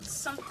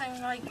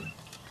something like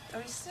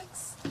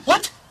 36?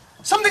 What?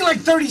 Something like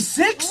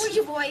 36? Lower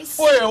your voice.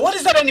 Wait, what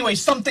is that anyway?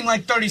 Something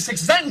like 36?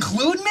 Does that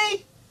include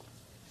me?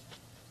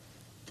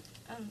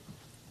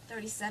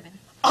 37.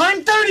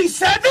 I'm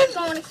 37?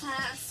 Going to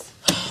class.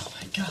 Oh,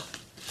 my God.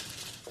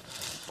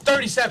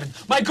 37.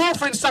 My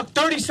girlfriend sucked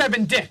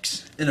 37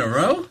 dicks. In a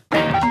row?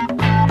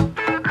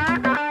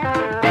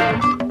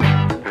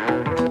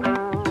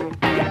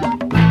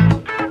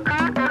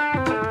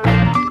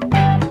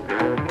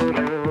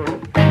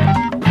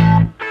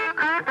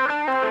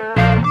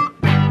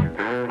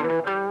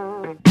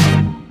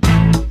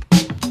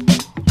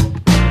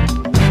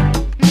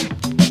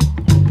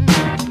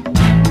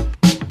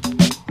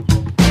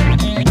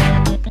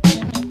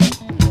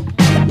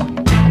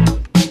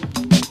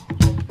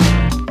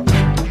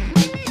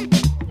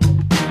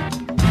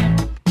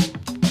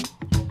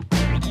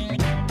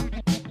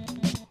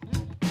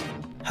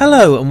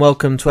 Hello and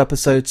welcome to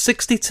episode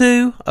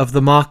 62 of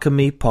the Mark and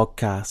Me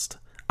podcast.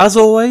 As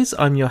always,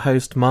 I'm your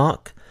host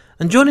Mark,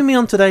 and joining me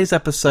on today's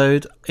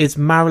episode is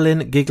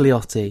Marilyn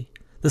Gigliotti,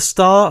 the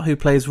star who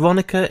plays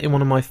Ronica in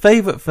one of my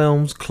favourite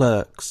films,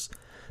 Clerks.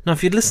 Now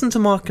if you'd listened to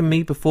Mark and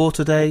Me before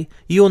today,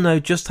 you'll know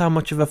just how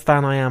much of a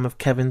fan I am of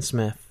Kevin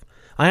Smith.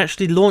 I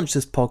actually launched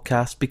this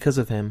podcast because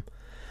of him.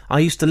 I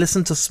used to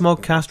listen to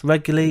Smodcast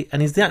regularly,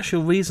 and he's the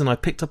actual reason I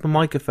picked up a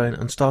microphone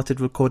and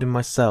started recording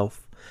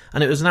myself.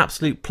 And it was an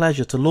absolute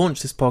pleasure to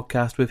launch this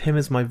podcast with him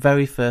as my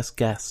very first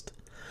guest.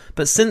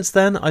 But since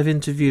then, I've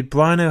interviewed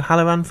Brian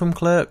O'Halloran from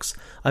Clerks,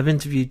 I've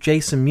interviewed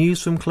Jason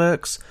Mewes from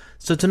Clerks,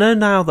 so to know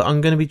now that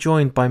I'm going to be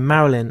joined by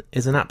Marilyn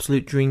is an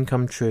absolute dream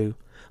come true,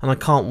 and I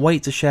can't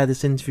wait to share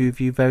this interview with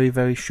you very,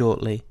 very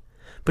shortly.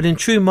 But in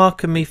true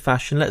Mark and Me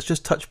fashion, let's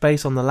just touch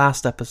base on the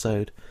last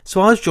episode.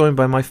 So I was joined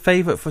by my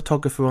favourite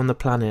photographer on the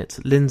planet,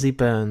 Lindsay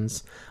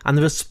Burns, and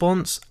the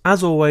response,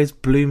 as always,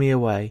 blew me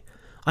away.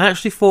 I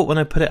actually thought when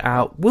I put it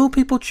out, will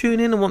people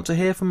tune in and want to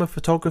hear from a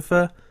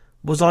photographer?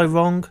 Was I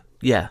wrong?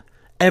 Yeah,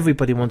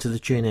 everybody wanted to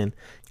tune in.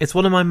 It's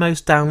one of my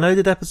most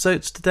downloaded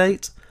episodes to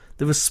date.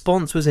 The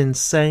response was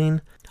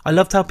insane. I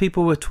loved how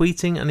people were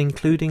tweeting and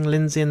including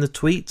Lindsay in the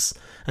tweets,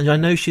 and I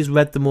know she's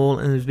read them all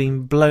and has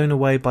been blown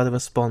away by the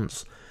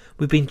response.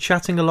 We've been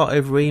chatting a lot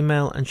over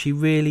email, and she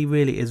really,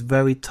 really is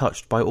very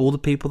touched by all the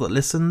people that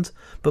listened,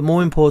 but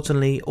more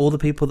importantly, all the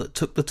people that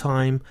took the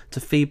time to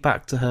feed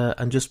back to her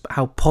and just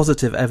how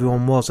positive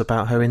everyone was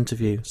about her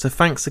interview. So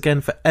thanks again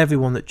for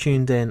everyone that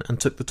tuned in and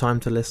took the time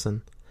to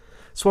listen.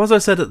 So as I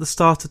said at the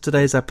start of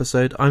today's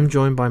episode, I'm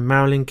joined by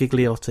Marilyn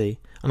Gigliotti,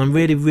 and I'm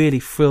really, really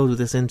thrilled with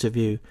this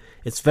interview.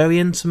 It's very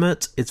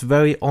intimate, it's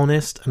very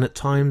honest, and at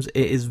times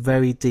it is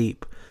very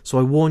deep. So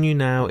I warn you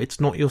now, it's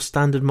not your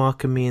standard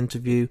Mark and Me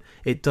interview,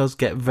 it does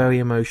get very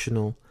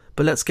emotional.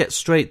 But let's get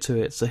straight to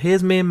it. So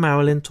here's me and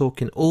Marilyn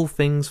talking all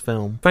things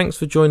film. Thanks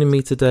for joining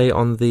me today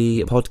on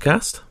the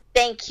podcast.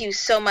 Thank you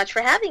so much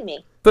for having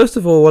me. First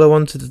of all, what I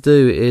wanted to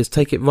do is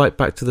take it right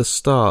back to the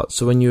start,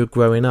 so when you were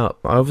growing up.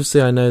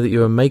 Obviously I know that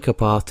you're a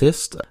makeup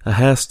artist, a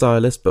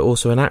hairstylist, but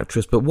also an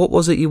actress, but what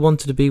was it you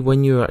wanted to be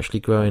when you were actually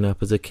growing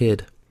up as a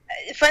kid?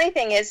 Funny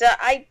thing is,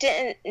 I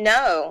didn't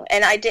know,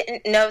 and I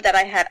didn't know that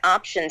I had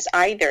options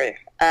either.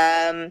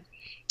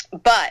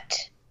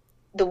 But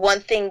the one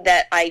thing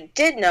that I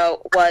did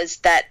know was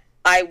that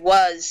I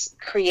was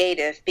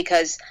creative,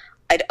 because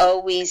I'd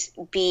always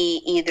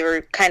be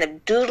either kind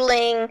of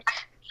doodling,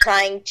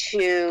 trying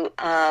to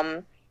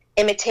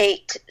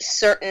imitate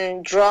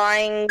certain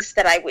drawings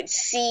that I would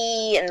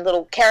see and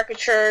little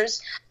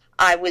caricatures.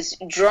 I was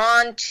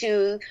drawn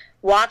to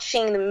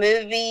watching the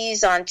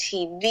movies on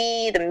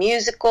TV, the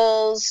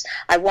musicals.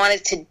 I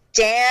wanted to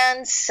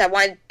dance. I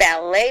wanted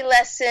ballet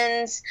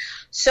lessons.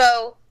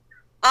 So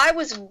I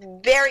was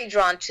very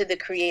drawn to the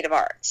creative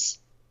arts.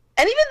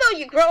 And even though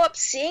you grow up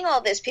seeing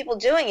all this, people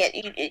doing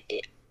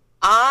it,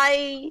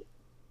 I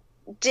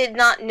did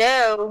not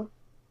know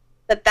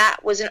that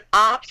that was an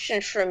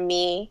option for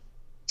me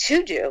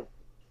to do.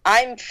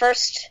 I'm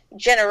first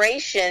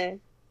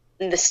generation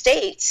in the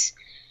States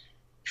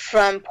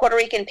from Puerto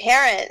Rican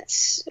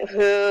parents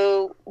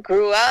who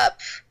grew up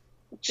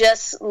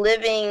just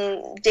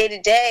living day to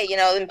day,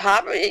 in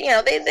poverty.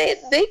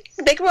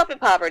 They grew up in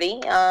poverty.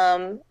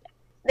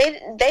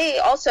 They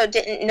also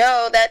didn't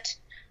know that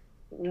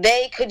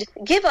they could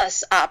give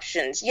us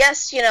options.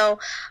 Yes,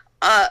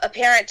 a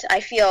parent,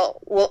 I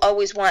feel, will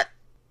always want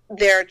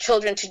their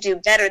children to do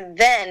better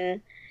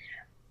than,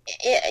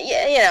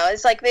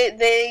 it's like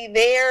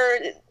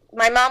they're.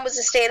 My mom was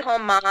a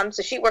stay-at-home mom,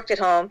 so she worked at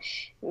home.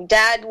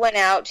 Dad went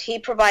out. He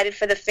provided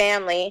for the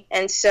family.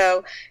 And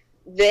so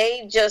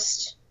they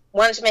just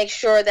wanted to make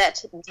sure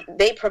that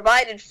they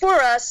provided for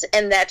us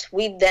and that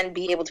we'd then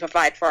be able to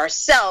provide for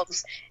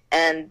ourselves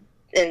and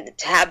to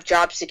have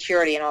job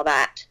security and all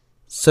that.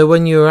 So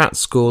when you were at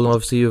school,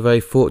 obviously you were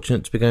very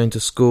fortunate to be going to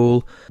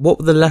school. What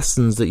were the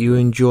lessons that you were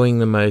enjoying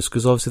the most?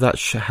 Because obviously that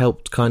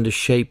helped kind of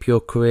shape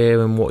your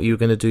career and what you were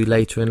going to do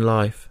later in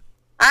life.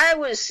 I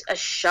was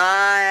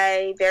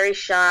a very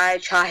shy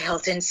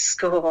child in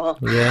school.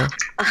 Yeah.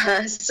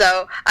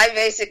 So I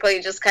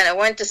basically just kind of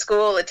went to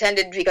school,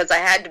 attended because I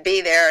had to be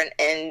there,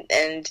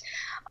 and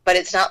but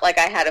it's not like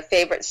I had a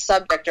favorite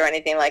subject or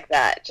anything like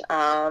that.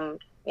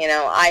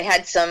 I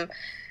had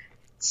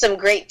some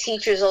great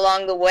teachers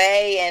along the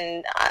way,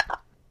 and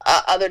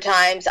other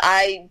times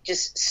I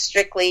just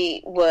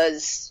strictly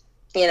was,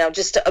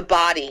 just a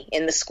body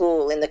in the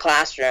school, in the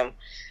classroom.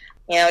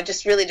 It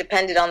just really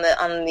depended on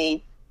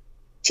the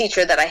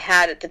teacher that I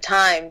had at the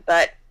time.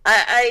 But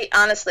I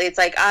honestly, it's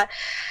like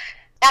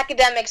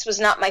academics was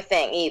not my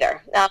thing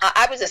either.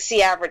 I was a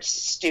C average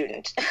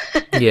student.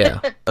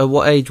 Yeah. At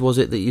what age was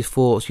it that you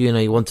thought,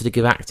 you wanted to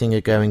give acting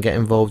a go and get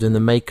involved in the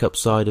makeup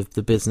side of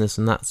the business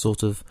and that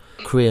sort of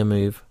career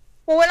move?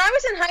 Well, when I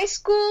was in high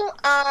school,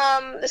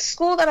 the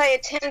school that I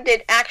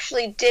attended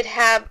actually did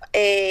have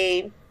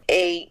a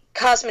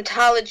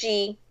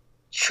cosmetology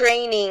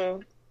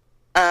training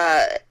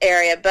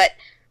area, but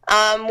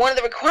one of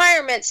the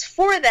requirements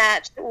for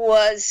that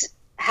was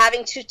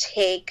having to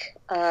take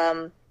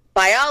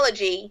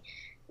biology,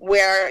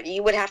 where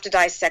you would have to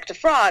dissect a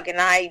frog,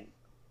 and I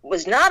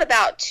was not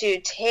about to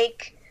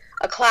take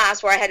a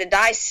class where I had to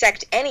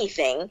dissect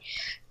anything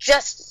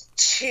just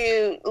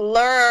to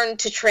learn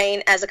to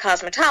train as a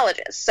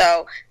cosmetologist.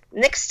 So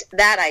nixed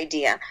that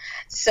idea.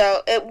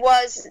 So it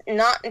was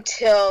not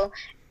until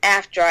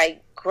after I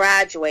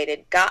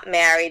graduated, got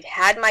married,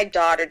 had my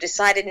daughter,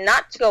 decided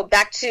not to go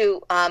back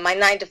to my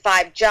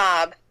 9-to-5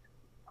 job,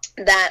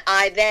 that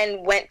I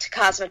then went to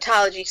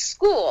cosmetology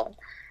school.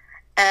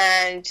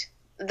 And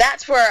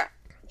that's where,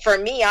 for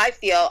me, I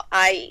feel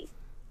I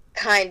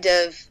kind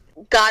of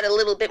got a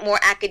little bit more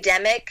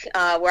academic,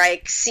 where I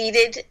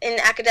exceeded in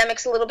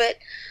academics a little bit,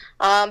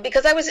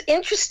 because I was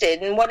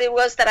interested in what it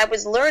was that I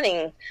was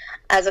learning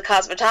as a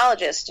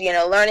cosmetologist,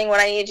 learning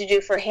what I needed to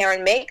do for hair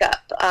and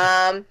makeup.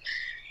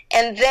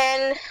 And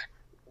then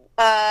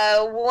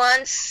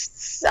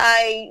once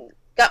I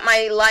got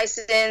my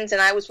license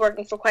and I was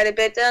working for quite a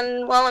bit,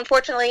 then, well,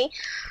 unfortunately,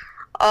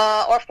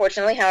 or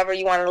fortunately, however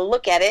you want to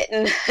look at it,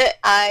 and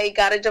I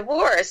got a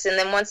divorce. And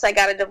then once I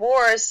got a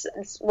divorce,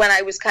 it's when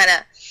I was kind of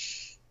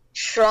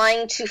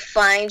trying to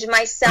find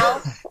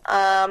myself.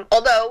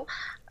 Although,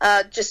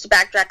 just to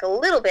backtrack a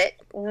little bit,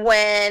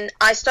 when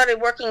I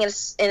started working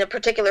in a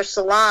particular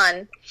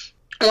salon,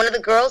 one of the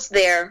girls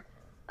there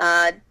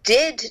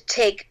did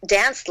take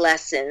dance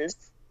lessons.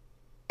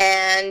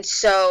 And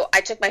so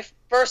I took my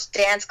first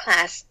dance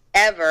class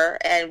ever,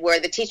 and where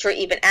the teacher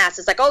even asked,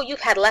 it's like, oh, you've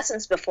had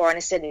lessons before? And I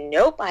said,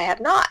 nope, I have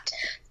not.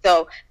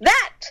 So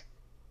that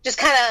just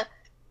kind of,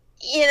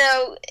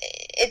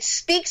 it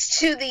speaks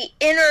to the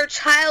inner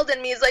child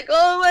in me. It's like,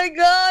 oh my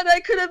God,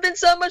 I could have been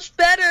so much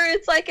better.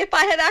 It's like if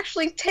I had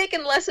actually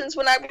taken lessons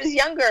when I was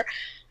younger.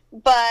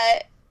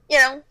 But,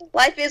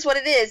 life is what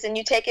it is, and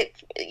you take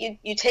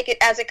it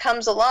as it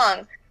comes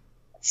along.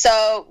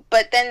 So,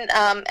 but then,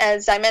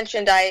 as I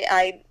mentioned,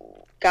 I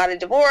got a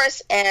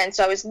divorce, and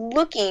so I was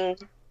looking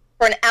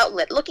for an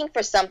outlet, looking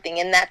for something,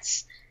 and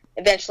that's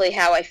eventually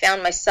how I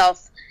found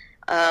myself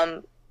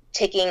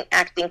taking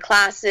acting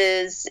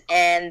classes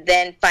and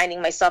then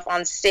finding myself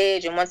on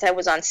stage. And once I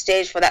was on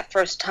stage for that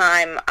first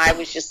time, I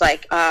was just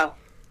like, oh,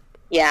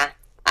 yeah,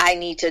 I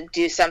need to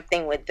do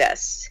something with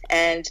this.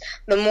 And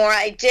the more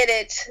I did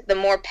it, the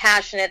more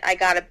passionate I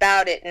got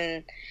about it,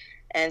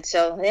 and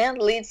so, yeah,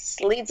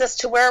 leads us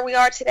to where we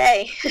are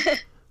today.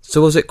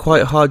 So was it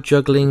quite hard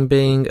juggling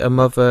being a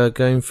mother,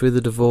 going through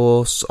the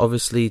divorce,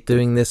 obviously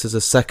doing this as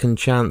a second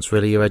chance,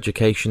 really, your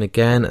education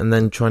again, and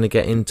then trying to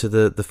get into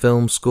the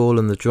film school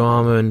and the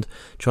drama and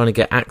trying to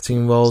get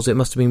acting roles? It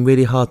must have been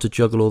really hard to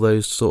juggle all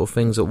those sort of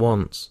things at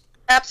once.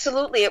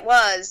 Absolutely, it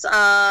was.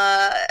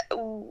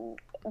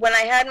 When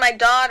I had my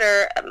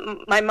daughter,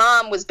 my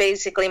mom was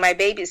basically my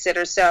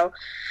babysitter, so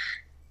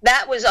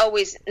that was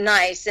always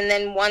nice. And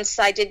then once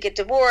I did get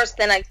divorced,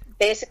 then I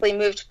basically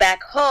moved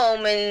back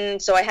home,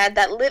 and so I had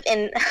that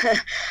live-in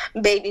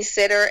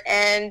babysitter.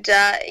 And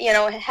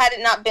had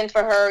it not been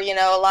for her,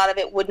 a lot of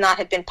it would not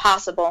have been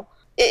possible.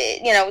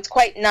 It's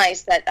quite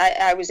nice that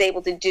I was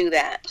able to do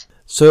that.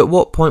 So at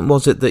what point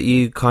was it that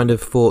you kind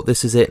of thought,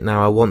 this is it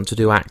now, I want to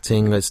do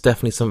acting? It's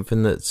definitely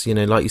something that's,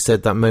 like you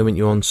said, that moment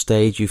you're on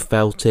stage, you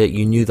felt it,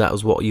 you knew that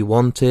was what you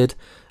wanted.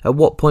 At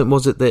what point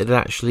was it that it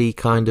actually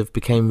kind of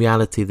became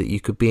reality, that you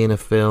could be in a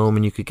film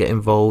and you could get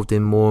involved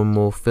in more and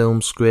more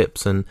film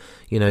scripts and,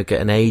 get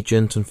an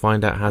agent and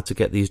find out how to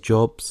get these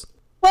jobs?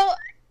 Well,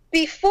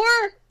 before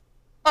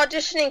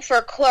auditioning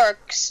for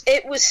Clerks,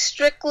 it was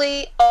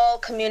strictly all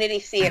community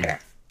theater.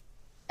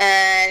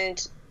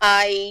 And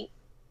I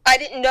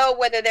didn't know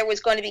whether there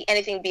was going to be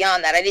anything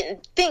beyond that. I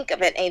didn't think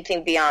of it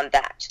anything beyond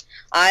that.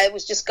 I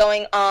was just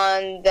going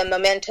on the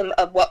momentum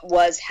of what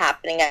was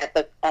happening at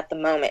the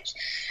moment.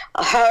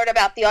 I heard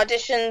about the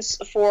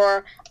auditions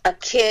for a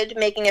kid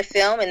making a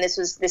film, and this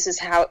is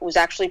how it was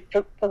actually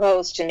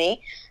proposed to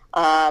me.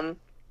 And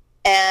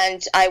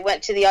I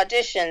went to the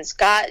auditions,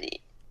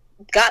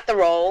 got the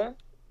role.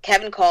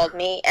 Kevin called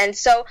me, and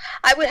so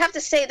I would have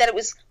to say that it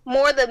was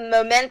more the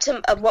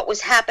momentum of what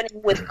was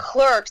happening with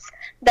Clerks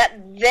that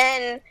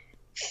then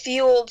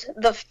fueled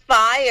the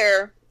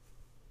fire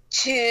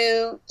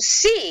to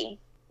see,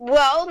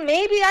 well,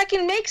 maybe I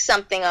can make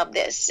something of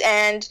this.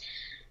 And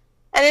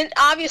And it,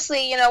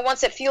 obviously,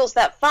 once it fuels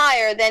that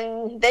fire,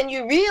 then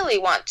you really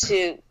want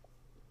to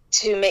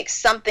make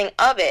something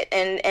of it.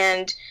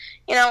 And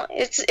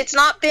it's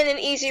not been an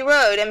easy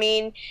road. I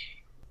mean,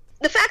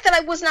 the fact that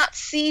I was not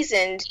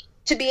seasoned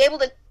to be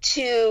able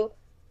to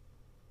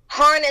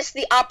harness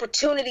the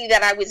opportunity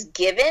that I was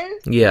given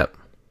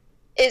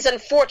is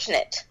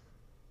unfortunate,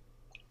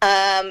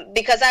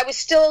 because I was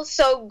still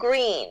so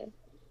green.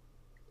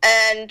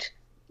 And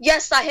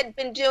yes, I had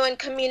been doing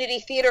community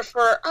theater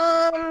for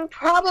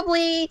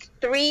probably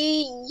 4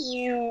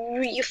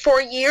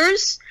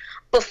 years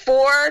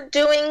before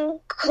doing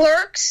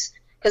Clerks,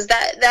 because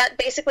that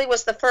basically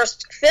was the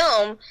first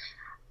film.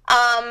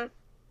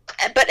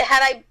 But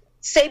had I,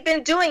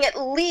 been doing at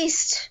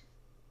least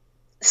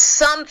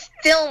some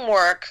film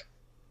work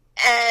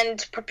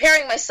and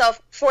preparing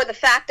myself for the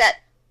fact that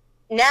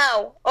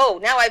now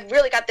I've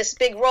really got this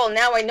big role.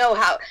 Now I know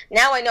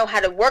how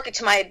to work it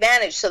to my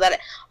advantage, so that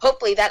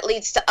hopefully that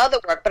leads to other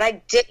work. But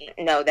I didn't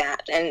know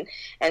that,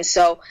 and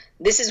so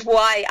this is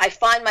why I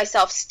find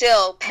myself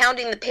still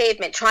pounding the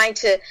pavement, trying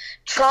to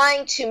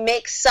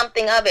make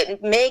something of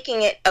it,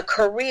 making it a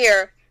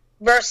career,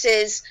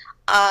 versus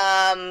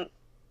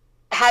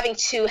having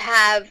to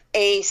have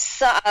a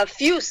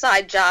few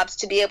side jobs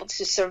to be able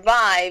to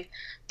survive,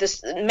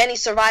 many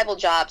survival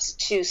jobs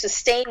to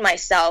sustain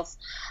myself.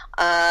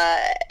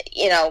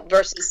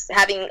 Versus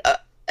having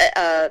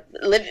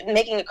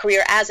making a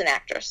career as an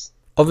actress.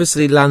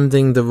 Obviously,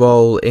 landing the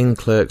role in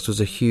Clerks was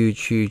a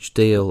huge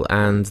deal,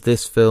 and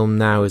this film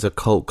now is a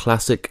cult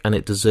classic, and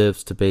it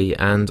deserves to be.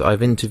 And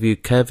I've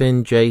interviewed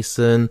Kevin,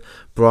 Jason,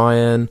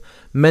 Brian,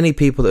 many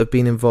people that have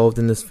been involved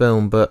in this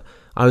film, but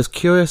I was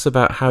curious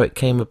about how it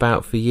came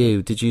about for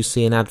you. Did you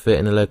see an advert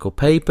in a local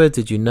paper?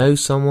 Did you know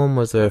someone?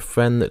 Was there a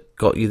friend that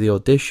got you the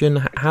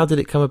audition? How did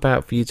it come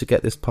about for you to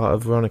get this part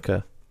of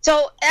Veronica?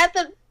 So at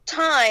the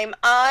time,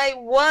 I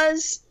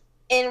was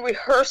in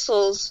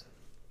rehearsals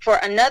for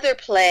another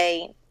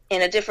play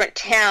in a different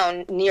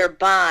town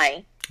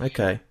nearby.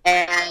 Okay.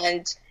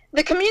 And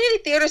the community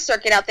theater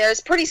circuit out there is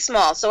pretty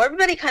small, so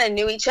everybody kind of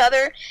knew each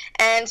other.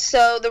 And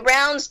so the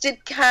rounds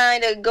did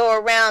kind of go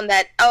around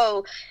that,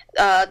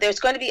 there's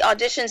going to be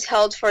auditions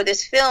held for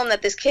this film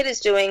that this kid is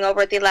doing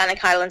over at the Atlantic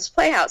Highlands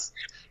Playhouse.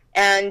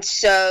 And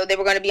so they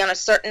were going to be on a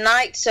certain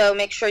night, so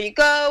make sure you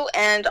go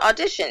and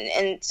audition.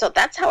 And so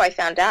that's how I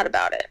found out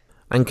about it.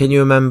 And can you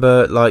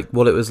remember,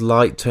 what it was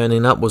like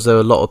turning up? Was there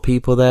a lot of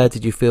people there?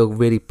 Did you feel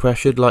really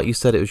pressured? Like you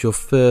said, it was your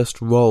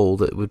first role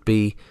that would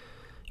be,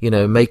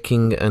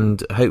 making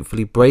and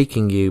hopefully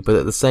breaking you. But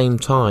at the same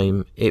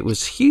time, it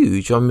was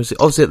huge.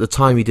 Obviously, at the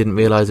time, you didn't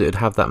realise it would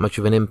have that much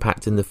of an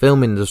impact in the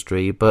film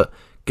industry. But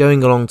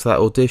going along to that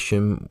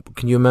audition,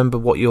 can you remember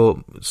what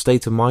your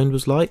state of mind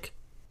was like?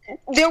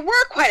 There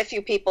were quite a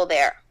few people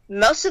there.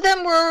 Most of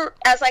them were,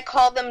 as I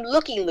call them,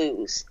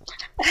 looky-loos.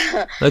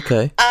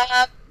 Okay.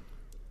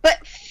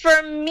 But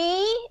for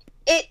me,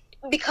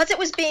 because it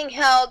was being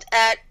held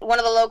at one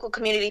of the local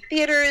community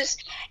theaters,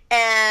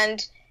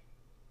 and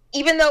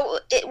even though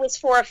it was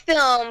for a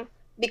film,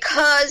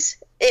 because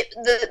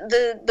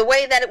the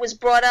way that it was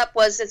brought up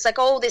was, it's like,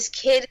 this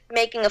kid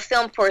making a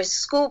film for his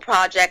school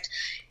project,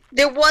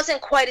 there wasn't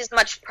quite as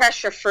much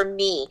pressure for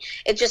me.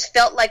 It just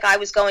felt like I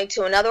was going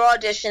to another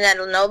audition and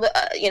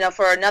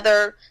for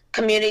another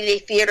community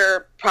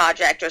theater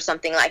project or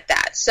something like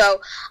that. So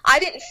I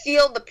didn't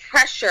feel the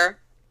pressure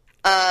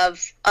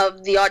of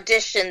the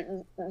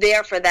audition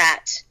there for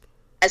that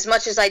as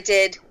much as I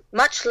did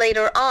much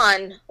later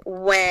on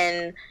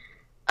when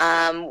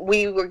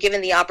we were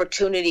given the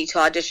opportunity to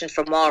audition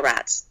for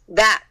Mallrats.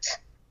 That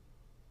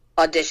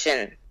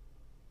audition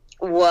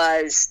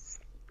was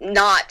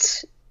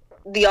not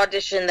the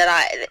audition that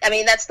I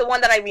mean, that's the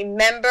one that I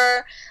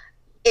remember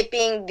it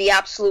being the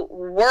absolute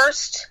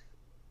worst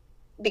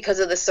because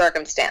of the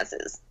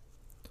circumstances.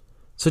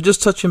 So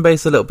just touching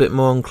base a little bit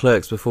more on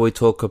Clerks before we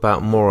talk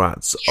about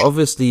Mallrats.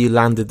 Obviously you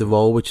landed the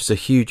role, which is a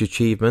huge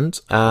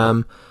achievement.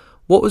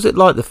 What was it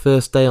like the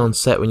first day on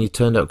set when you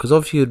turned up? Because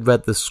obviously you'd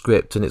read the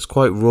script and it's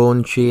quite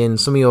raunchy and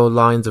some of your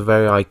lines are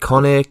very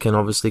iconic and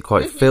obviously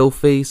quite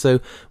filthy. So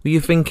were you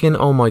thinking,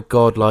 oh my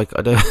God,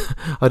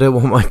 I don't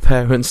want my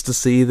parents to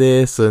see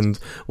this and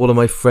what are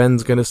my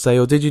friends going to say?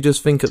 Or did you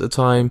just think at the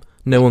time,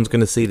 no one's going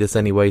to see this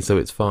anyway, so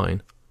it's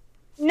fine?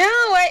 No,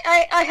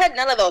 I had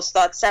none of those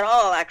thoughts at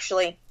all,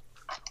 actually.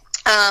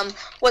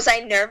 Was I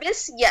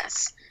nervous?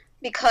 Yes.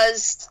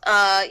 Because,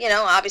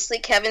 obviously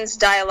Kevin's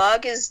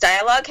dialogue is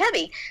dialogue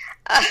heavy.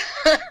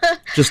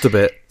 Just a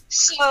bit.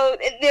 So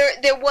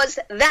there was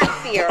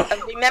that fear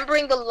of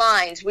remembering the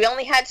lines. We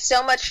only had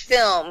so much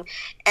film,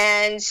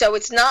 and so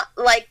it's not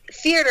like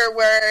theater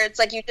where it's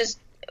like you just,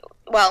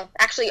 well,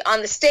 actually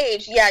on the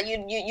stage, yeah,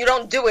 you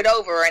don't do it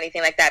over or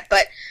anything like that.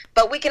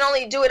 But we can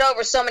only do it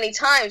over so many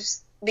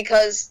times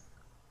because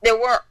there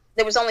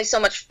was only so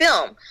much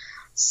film.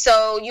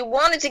 So you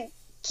wanted to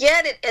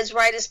get it as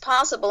right as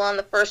possible on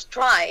the first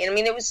try. And I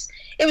mean, it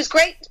was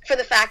great for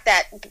the fact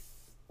that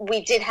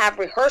we did have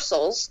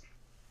rehearsals,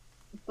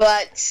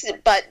 but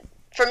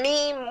for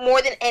me,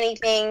 more than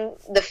anything,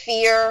 the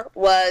fear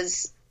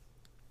was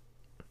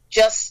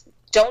just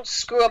don't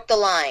screw up the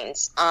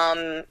lines.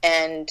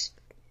 And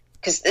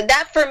because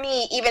that for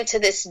me, even to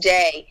this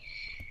day,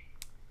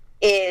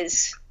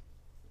 is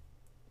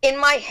in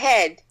my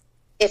head.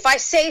 If I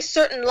say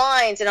certain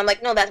lines and I'm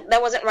like, no,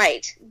 that wasn't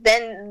right,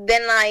 then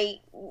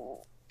I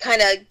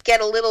kind of get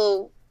a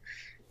little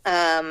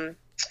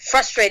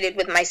frustrated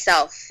with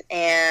myself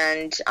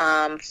and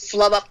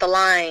flub up the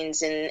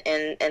lines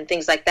and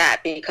things like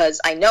that,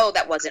 because I know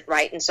that wasn't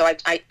right, and so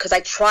because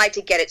I tried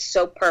to get it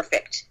so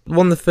perfect.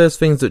 One of the first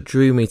things that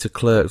drew me to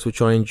Clerks,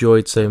 which I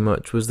enjoyed so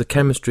much, was the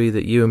chemistry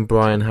that you and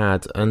Brian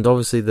had, and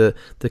obviously the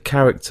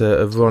character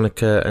of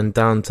Veronica and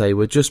Dante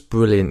were just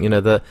brilliant. You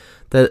know,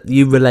 that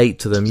you relate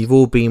to them. You've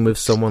all been with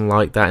someone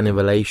like that in a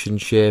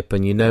relationship,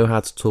 and you know how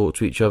to talk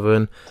to each other.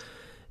 And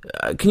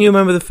can you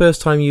remember the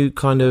first time you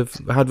kind of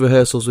had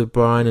rehearsals with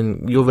Brian,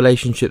 and your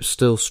relationship's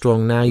still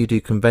strong now? You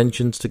do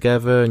conventions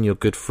together and you're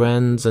good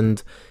friends,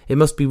 and it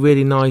must be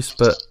really nice.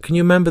 But can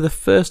you remember the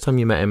first time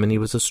you met him and he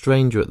was a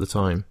stranger at the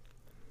time?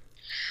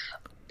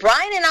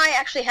 Brian and I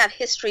actually have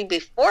history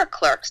before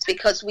Clerks,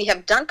 because we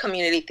have done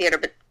community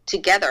theater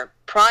together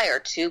prior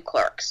to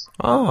Clerks.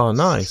 Oh,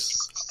 nice.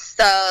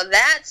 So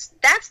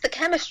that's the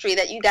chemistry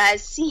that you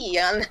guys see.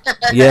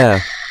 Yeah.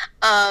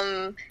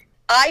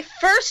 I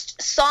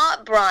first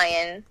saw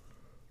Brian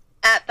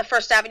at the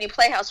First Avenue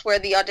Playhouse where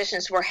the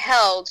auditions were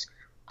held.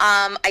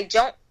 I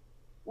don't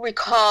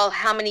recall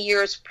how many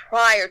years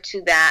prior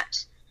to that,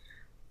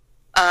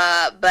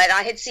 but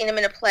I had seen him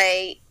in a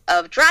play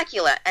of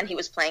Dracula, and he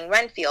was playing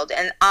Renfield,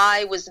 and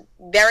I was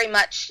very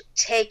much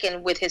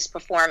taken with his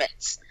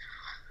performance.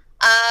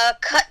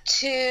 Cut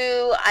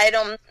to,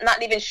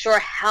 not even sure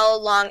how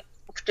long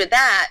after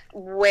that,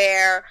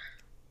 where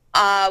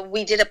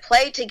we did a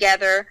play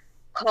together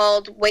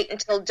called Wait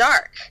Until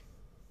Dark.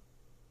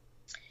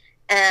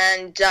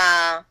 And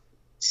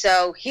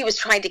so he was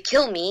trying to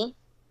kill me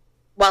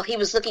while he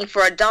was looking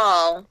for a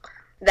doll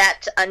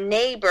that a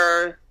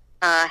neighbor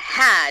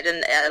had,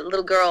 and a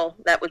little girl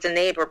that was a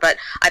neighbor, but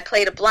I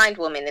played a blind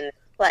woman in the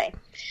play.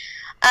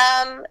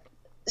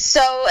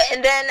 So,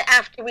 and then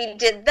after we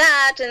did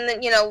that, and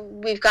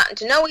then, we've gotten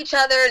to know each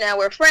other, now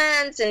we're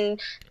friends, and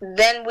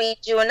then we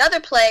do another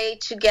play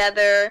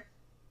together.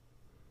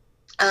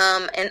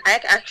 And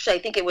I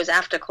think it was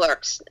after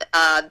Clerks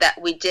that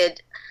we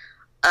did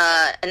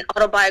an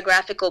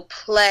autobiographical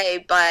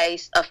play by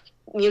a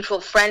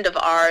mutual friend of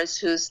ours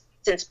who's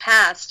since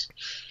passed,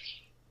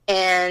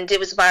 and it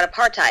was about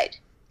apartheid.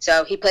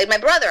 So he played my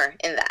brother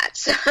in that.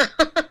 So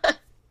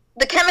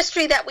the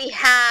chemistry that we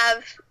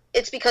have,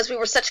 it's because we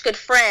were such good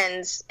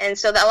friends, and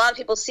so that a lot of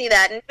people see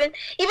that. And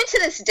even to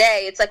this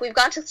day, it's like we've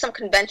gone to some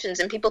conventions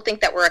and people think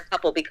that we're a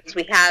couple because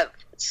we have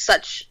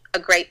such a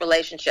great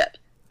relationship.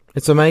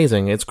 It's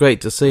amazing. It's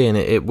great to see, and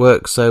it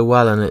works so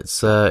well, and it's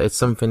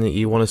something that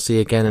you want to see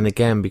again and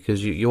again,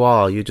 because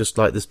you're just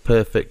like this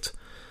perfect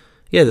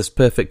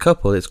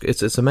couple.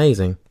 It's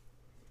amazing.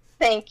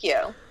 Thank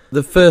you.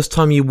 The first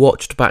time you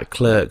watched back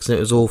Clerks and it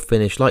was all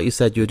finished, like you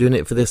said, you were doing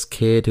it for this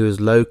kid who was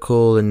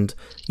local, and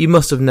you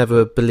must have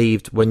never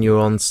believed when you were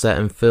on set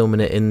and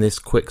filming it in this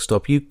quick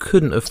stop, you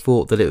couldn't have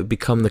thought that it would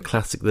become the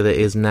classic that it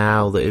is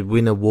now, that it would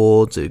win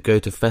awards, it would go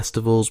to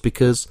festivals,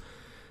 because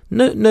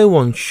no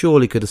one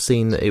surely could have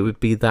seen that it would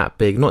be that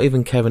big, not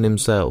even Kevin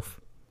himself.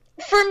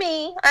 For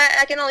me,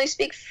 I can only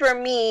speak for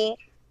me,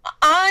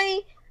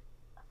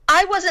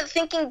 I wasn't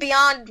thinking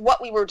beyond what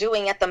we were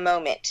doing at the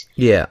moment.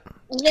 Yeah.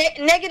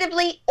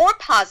 Negatively or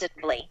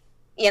positively,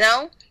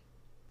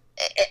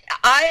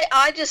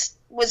 I just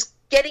was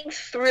getting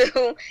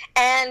through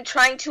and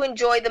trying to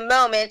enjoy the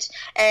moment,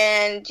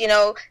 and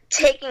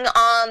taking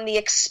on the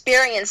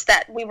experience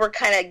that we were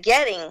kind of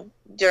getting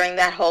during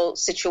that whole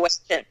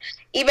situation.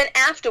 Even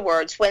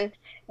afterwards,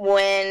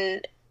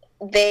 when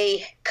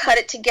they cut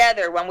it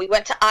together, when we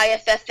went to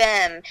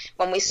IFFM,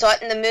 when we saw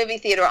it in the movie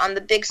theater on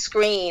the big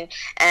screen,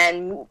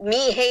 and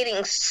me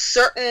hating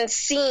certain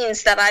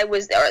scenes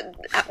or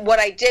what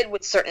I did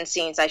with certain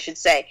scenes, I should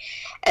say,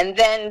 and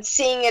then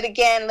seeing it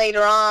again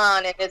later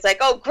on, and it's like,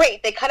 oh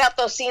great, they cut out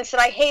those scenes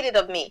that I hated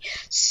of me.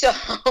 So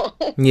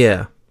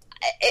yeah,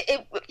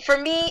 for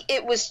me,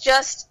 it was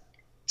just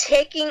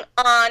taking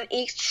on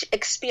each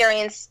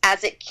experience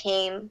as it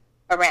came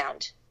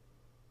around,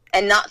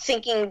 and not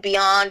thinking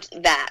beyond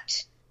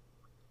that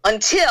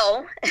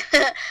until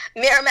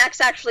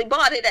Miramax actually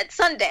bought it at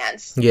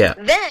Sundance. Yeah.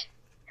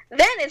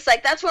 Then it's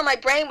like, that's where my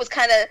brain was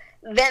kind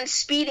of then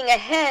speeding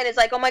ahead. It's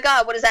like, oh my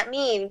God, what does that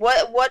mean? What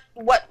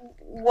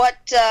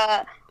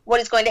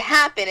is going to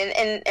happen,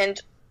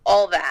 and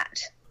all that.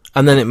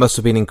 And then it must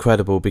have been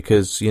incredible,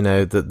 because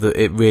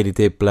it really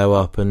did blow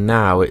up, and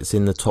now it's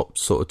in the top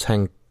sort of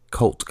 10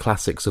 cult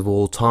classics of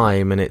all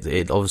time, and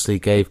it obviously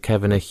gave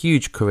Kevin a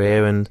huge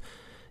career, and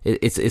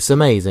it's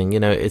amazing.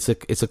 It's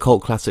a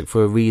cult classic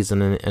for a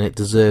reason, and it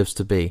deserves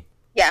to be.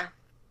 Yeah.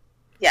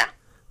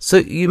 So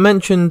you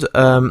mentioned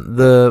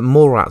the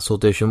Mallrats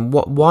audition.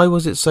 Why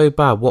was it so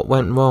bad? What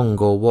went wrong,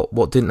 or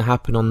what didn't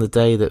happen on the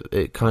day that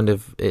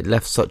it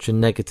left such a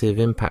negative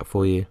impact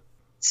for you?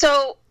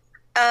 So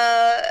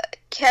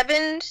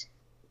Kevin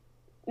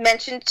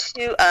mentioned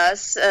to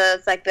us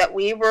it's like that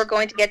we were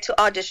going to get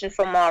to audition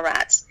for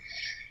Mallrats.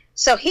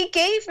 So he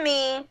gave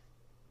me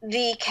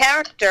the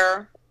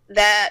character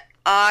that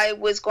I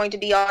was going to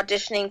be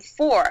auditioning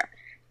for.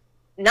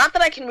 Not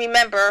that I can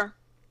remember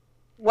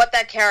what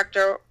that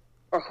character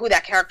or who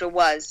that character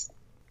was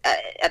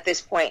at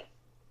this point,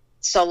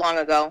 so long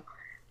ago.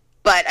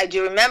 But I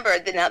do remember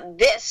that now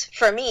this,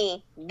 for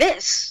me,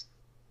 this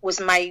was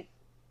my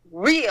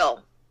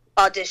real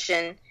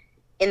audition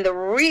in the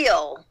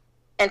real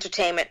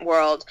entertainment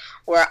world,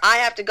 where I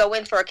have to go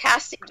in for a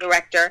casting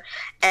director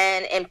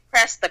and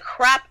impress the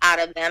crap out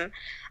of them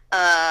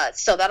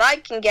so that I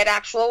can get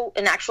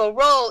an actual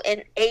role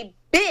in a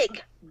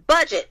big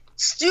budget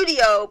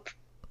studio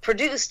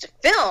produced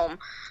film.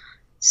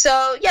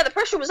 So yeah, the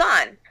pressure was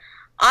on.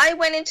 I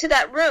went into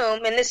that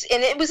room, and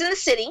it was in the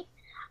city.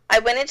 I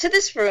went into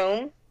this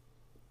room.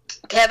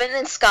 Kevin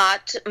and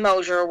Scott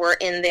Mosier were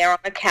in there on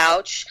the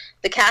couch.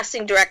 The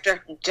casting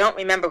director, don't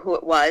remember who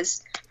it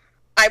was.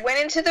 I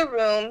went into the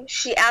room.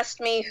 She asked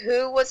me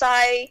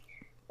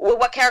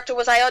what character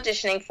was I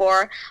auditioning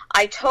for.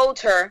 I told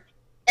her,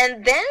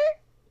 and then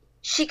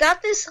she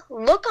got this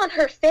look on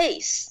her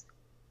face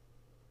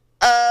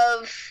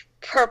of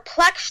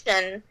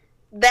perplexion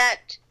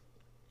that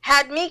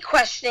had me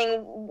questioning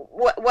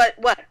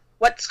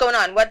what's going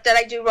on? What did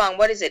I do wrong?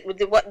 What is it?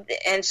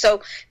 And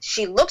so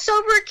she looks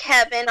over at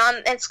Kevin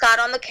and Scott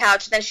on the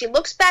couch, and then she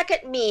looks back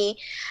at me,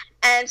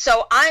 and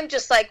so I'm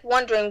just like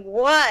wondering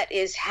what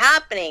is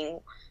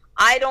happening.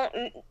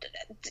 Am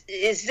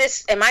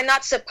I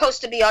not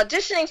supposed to be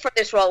auditioning for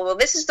this role? Well,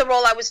 this is the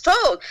role I was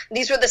told.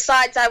 These were the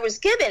sides I was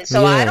given,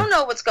 so I don't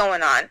know what's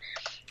going on.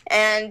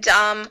 And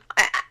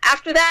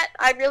after that,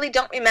 I really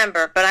don't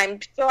remember, but I'm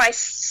sure I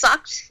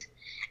sucked.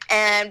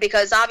 And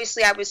because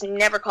obviously I was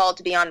never called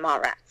to be on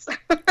Mallrats.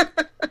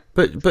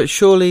 But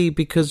surely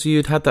because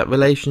you'd had that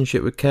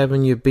relationship with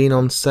Kevin, you'd been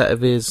on set of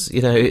his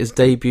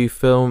debut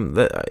film,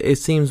 that it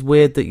seems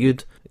weird that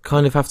you'd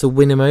kind of have to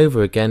win him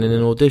over again in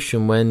an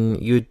audition when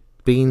you'd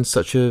been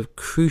such a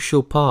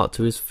crucial part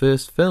to his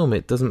first film.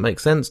 It doesn't make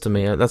sense to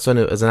me. That's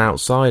only as an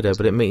outsider,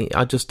 but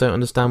I just don't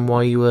understand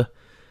why you were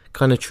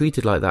kind of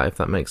treated like that, if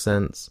that makes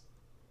sense.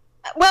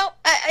 Well,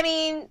 I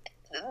mean,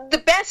 the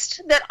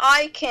best that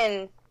I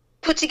can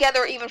put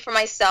together even for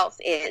myself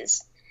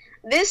is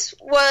this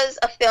was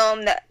a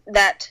film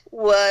that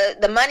was,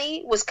 the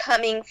money was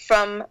coming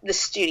from the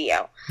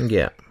studio.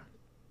 Yeah.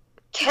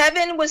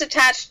 Kevin was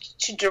attached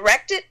to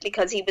direct it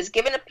because he was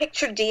given a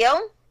picture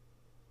deal.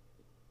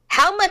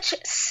 How much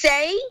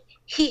say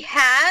he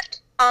had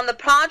on the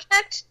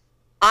project,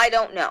 I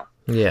don't know.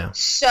 Yeah.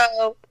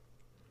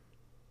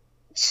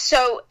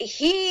 So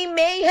he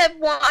may have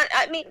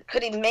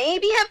could he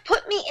maybe have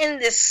put me in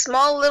this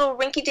small little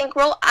rinky-dink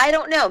role? I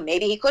don't know.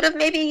 Maybe he could have.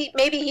 Maybe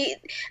they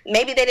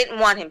didn't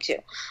want him to.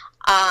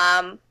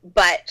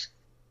 But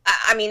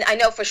I mean, I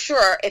know for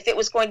sure if it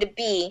was going to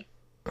be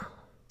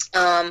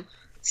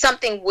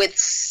something with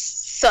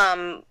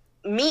some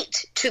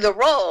meat to the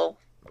role,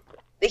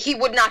 he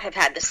would not have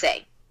had the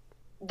say.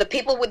 The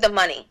people with the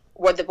money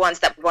were the ones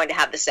that were going to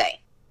have the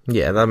say.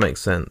 Yeah, that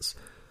makes sense.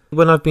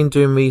 When I've been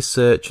doing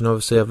research, and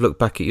obviously I've looked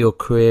back at your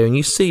career, and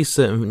you see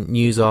certain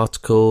news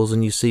articles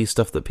and you see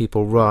stuff that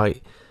people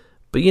write,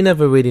 but you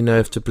never really know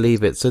if to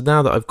believe it. So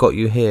now that I've got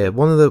you here,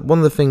 one of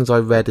the things I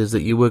read is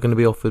that you were going to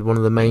be offered one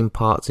of the main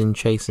parts in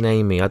Chasing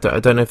Amy. I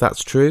don't know if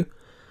that's true.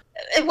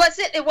 It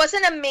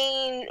wasn't a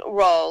main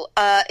role.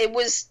 It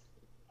was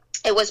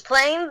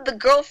playing the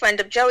girlfriend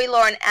of Joey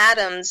Lauren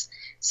Adams.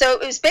 So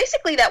it was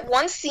basically that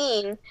one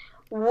scene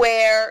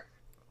where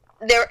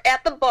they're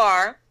at the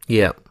bar.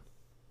 Yeah.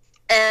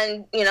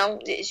 And,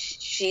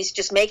 she's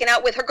just making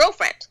out with her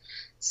girlfriend.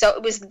 So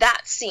it was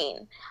that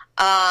scene.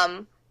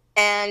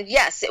 And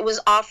yes, it was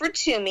offered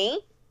to me.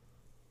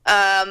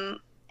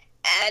 And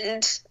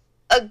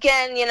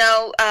again,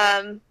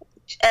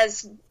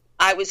 as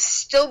I was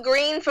still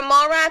green for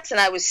Mallrats, and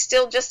I was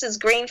still just as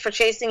green for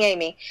Chasing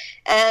Amy.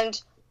 And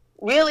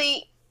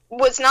really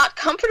was not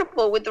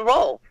comfortable with the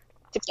role,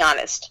 to be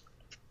honest.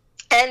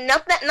 And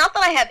not that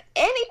I have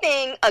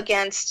anything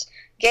against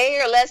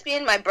gay or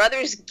lesbian. My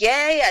brother's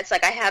gay. It's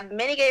like I have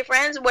many gay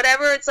friends,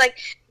 whatever. It's like,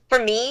 for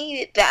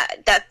me,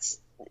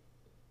 that's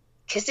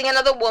kissing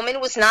another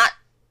woman was not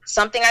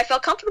something I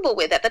felt comfortable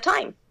with at the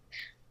time.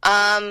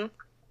 And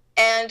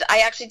I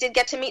actually did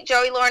get to meet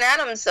Joey Lauren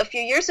Adams a few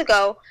years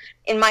ago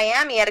in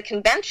Miami at a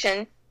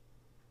convention.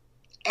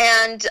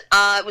 And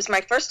it was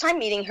my first time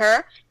meeting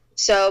her.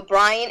 So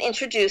Brian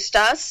introduced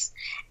us,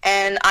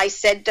 and I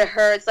said to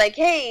her, it's like,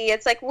 hey,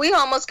 it's like we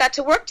almost got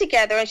to work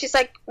together. And she's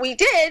like, we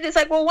did? It's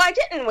like, well, why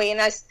didn't we? And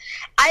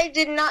I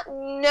did not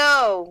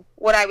know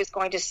what I was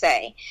going to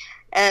say.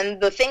 And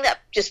the thing that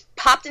just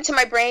popped into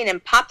my brain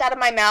and popped out of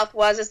my mouth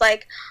was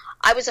like,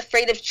 I was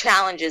afraid of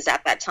challenges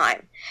at that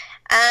time.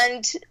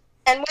 And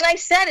when I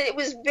said it, it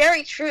was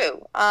very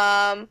true.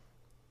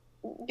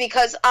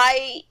 Because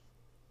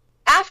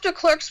after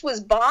Clerks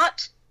was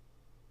bought,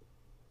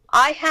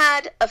 I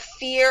had a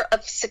fear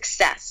of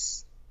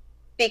success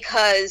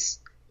because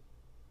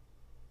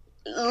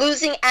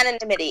losing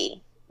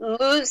anonymity,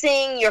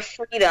 losing your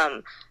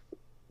freedom.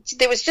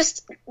 There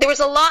was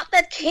a lot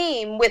that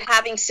came with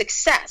having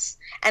success.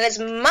 And as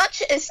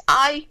much as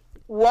I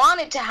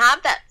wanted to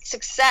have that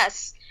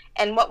success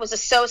and what was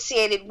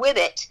associated with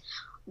it,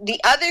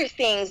 the other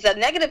things, the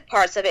negative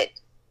parts of it,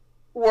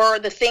 were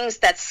the things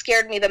that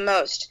scared me the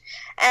most.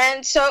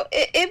 And so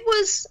it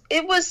was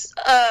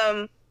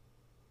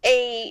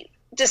a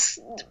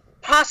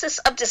process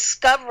of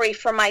discovery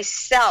for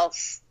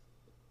myself.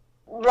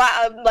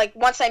 Like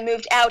once I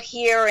moved out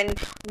here and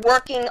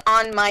working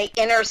on my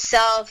inner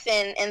self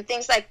and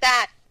things like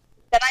that,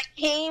 that I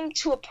came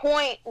to a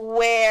point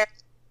where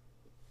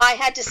I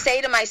had to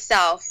say to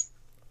myself,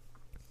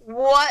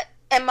 what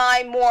am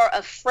I more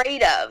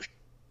afraid of?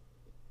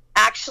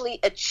 Actually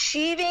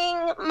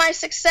achieving my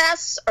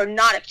success or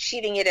not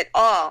achieving it at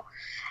all?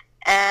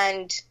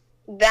 And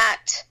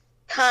that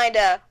kind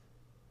of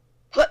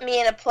put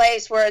me in a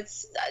place where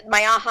it's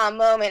my aha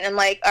moment. I'm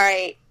like, all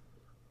right,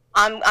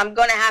 I'm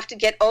going to have to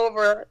get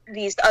over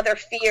these other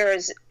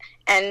fears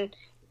and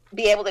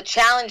be able to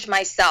challenge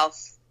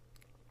myself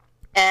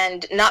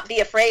and not be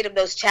afraid of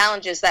those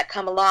challenges that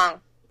come along.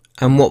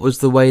 And what was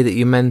the way that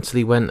you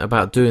mentally went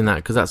about doing that?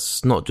 Because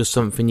that's not just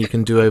something you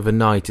can do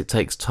overnight. It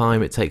takes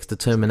time, it takes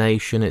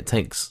determination, it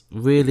takes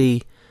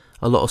really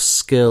a lot of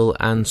skill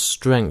and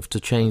strength to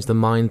change the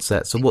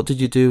mindset. So what did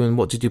you do and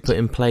what did you put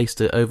in place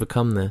to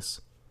overcome this?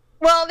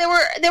 Well, there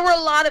were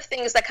a lot of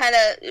things that kind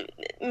of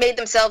made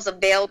themselves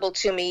available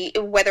to me,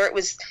 whether it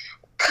was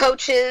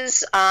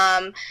coaches,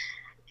 and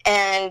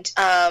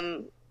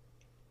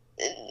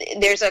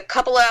there's a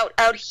couple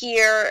out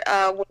here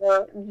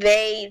where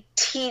they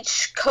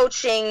teach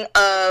coaching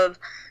of,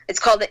 it's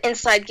called the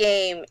Inside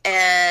Game,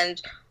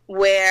 and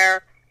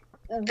where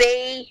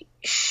they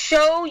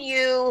show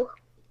you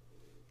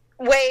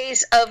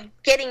ways of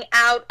getting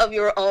out of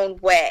your own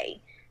way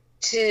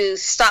to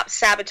stop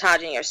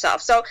sabotaging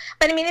yourself. So,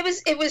 but I mean, there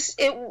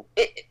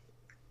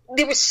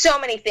were so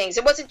many things.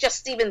 It wasn't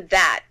just even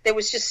that. There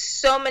was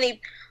just so many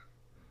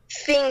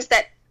things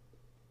that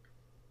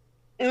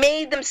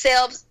made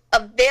themselves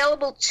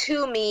available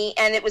to me,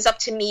 and it was up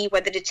to me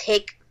whether to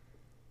take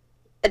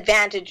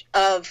advantage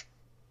of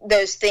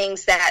those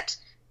things that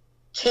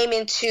came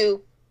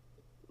into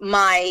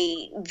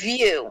my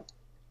view,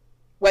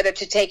 whether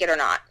to take it or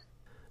not.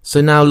 So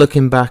now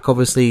looking back,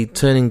 obviously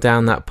turning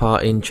down that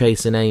part in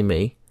Chasing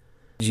Amy,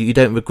 you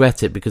don't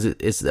regret it because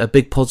it's a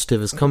big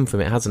positive has come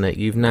from it, hasn't it?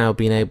 You've now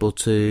been able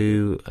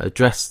to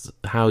address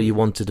how you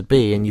wanted to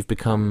be, and you've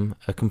become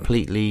a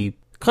completely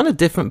kind of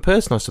different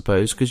person, I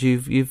suppose, because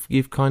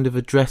you've kind of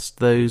addressed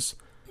those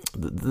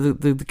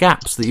the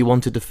gaps that you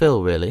wanted to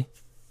fill, really.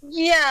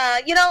 Yeah,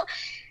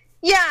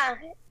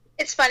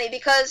 it's funny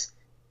because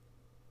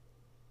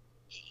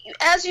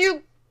as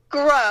you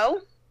grow,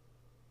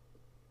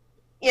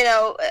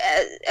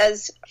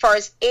 as far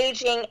as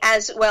aging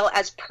as well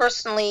as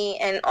personally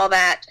and all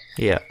that.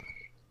 Yeah.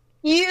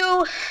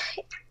 If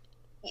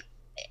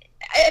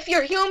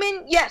you're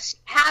human, yes,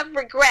 have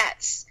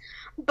regrets.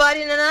 But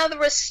in another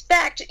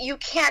respect, you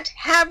can't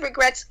have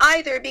regrets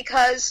either,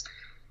 because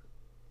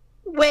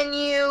when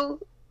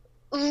you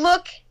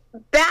look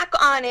back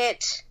on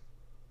it,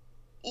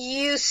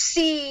 you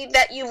see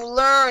that you've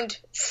learned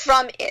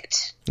from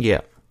it.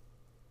 Yeah.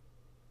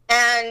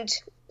 And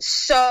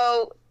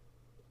so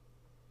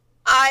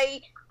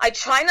I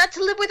try not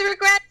to live with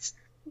regrets.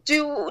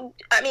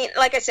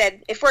 Like I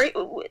said, if we're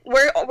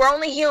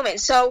only human,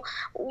 so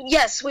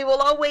yes, we will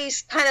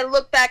always kind of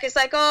look back. It's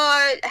like,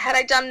 oh, had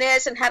I done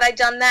this and had I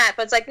done that?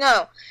 But it's like,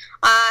 no.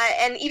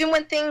 And even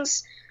when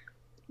things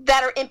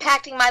that are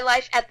impacting my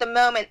life at the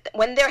moment,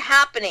 when they're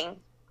happening,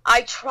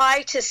 I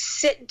try to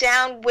sit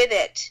down with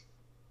it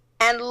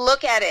and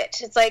look at it.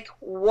 It's like,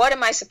 what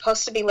am I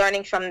supposed to be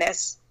learning from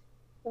this?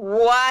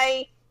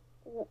 Why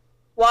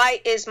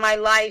is my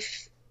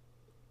life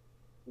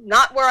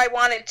not where I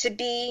want it to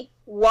be?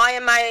 What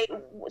am I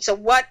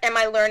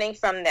learning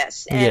from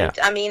this? And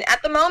I mean,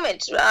 at the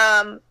moment,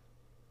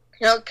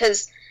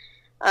 because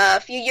a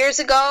few years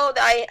ago,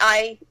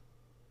 I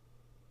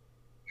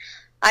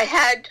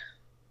had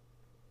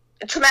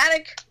a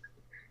traumatic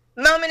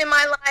moment in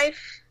my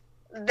life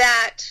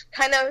that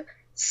kind of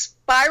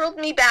spiraled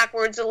me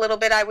backwards a little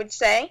bit, I would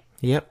say.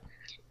 Yep.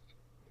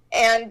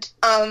 And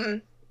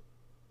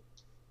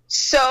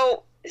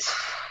so,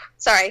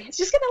 sorry, it's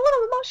just getting a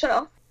little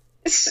emotional.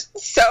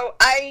 So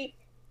I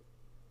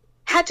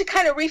had to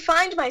kind of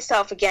re-find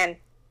myself again,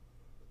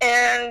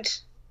 and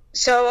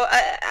so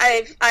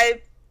I've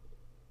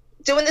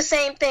doing the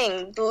same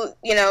thing,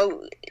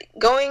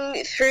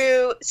 going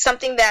through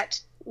something that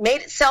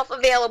made itself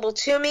available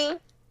to me.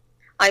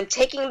 I'm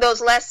taking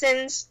those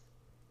lessons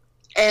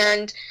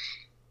and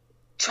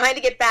trying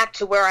to get back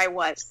to where I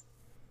was.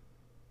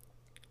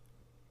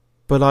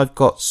 But I've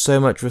got so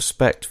much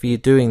respect for you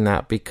doing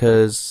that,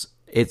 because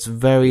it's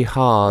very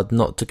hard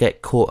not to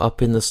get caught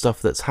up in the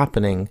stuff that's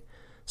happening.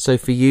 So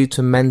for you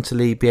to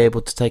mentally be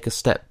able to take a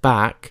step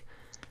back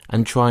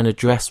and try and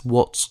address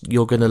what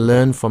you're going to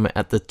learn from it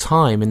at the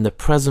time, in the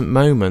present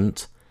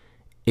moment,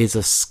 is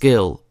a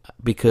skill,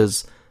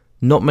 because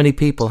not many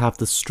people have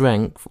the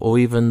strength or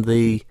even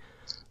the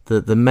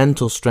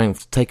mental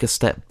strength to take a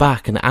step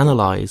back and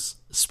analyse,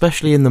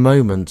 especially in the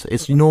moment.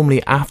 It's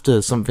normally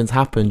after something's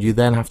happened, you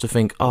then have to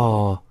think,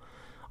 oh,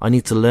 I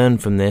need to learn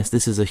from this.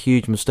 This is a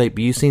huge mistake.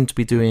 But you seem to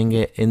be doing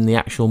it in the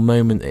actual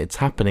moment it's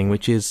happening,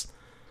 which is,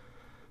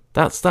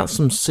 that's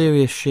some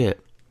serious shit.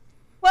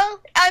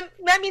 Well, I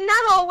mean,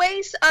 not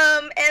always.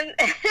 And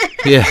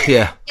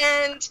Yeah.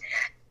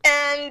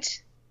 and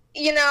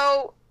you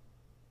know,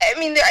 I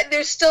mean,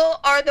 there still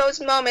are those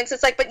moments.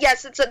 It's like, but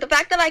yes, it's the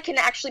fact that I can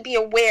actually be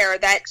aware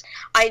that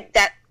I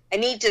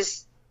need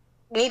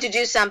to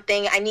do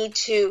something. I need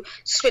to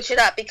switch it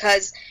up,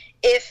 because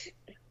if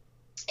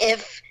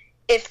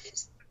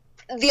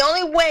the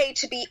only way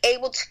to be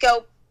able to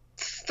go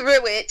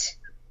through it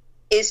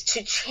is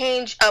to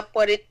change up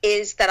what it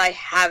is that I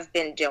have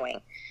been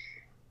doing.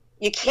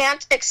 You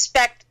can't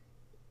expect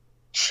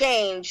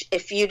change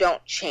if you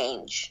don't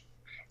change.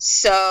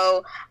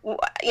 So,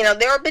 you know,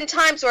 there have been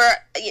times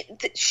where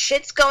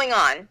shit's going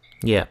on.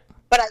 Yeah.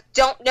 But I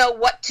don't know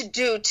what to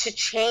do to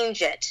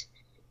change it.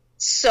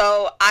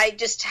 So I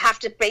just have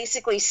to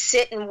basically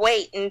sit and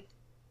wait and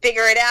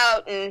figure it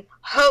out and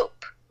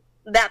hope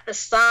that the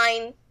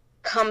sign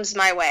comes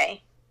my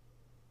way.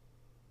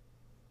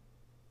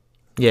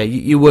 Yeah,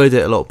 you word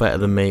it a lot better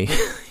than me.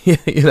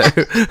 You know,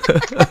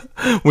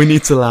 we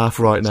need to laugh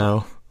right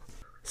now.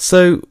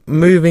 So,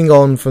 moving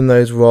on from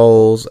those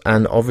roles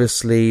and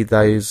obviously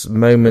those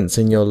moments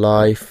in your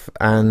life,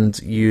 and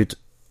you'd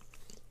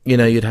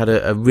had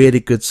a really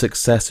good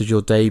success as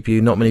your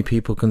debut. Not many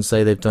people can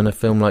say they've done a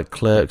film like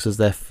Clerks as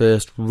their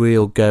first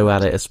real go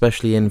at it,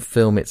 especially in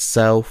film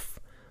itself.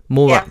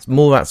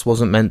 Mallrats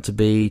wasn't meant to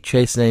be.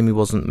 Chasing Amy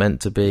wasn't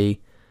meant to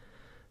be.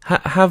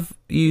 Have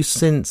you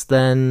since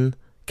then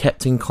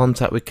kept in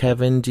contact with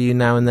Kevin? Do you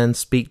now and then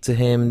speak to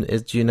him?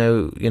 Do you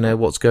know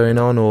what's going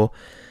on, or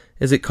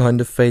is it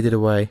kind of faded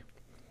away?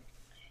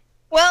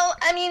 Well,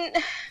 I mean,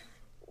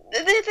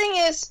 the thing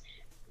is,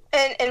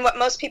 and what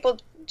most people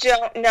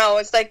don't know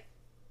is, like,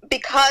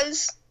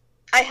 because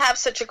I have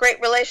such a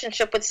great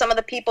relationship with some of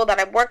the people that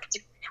I've worked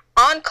with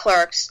on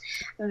Clerks,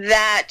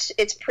 that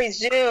it's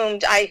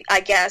presumed,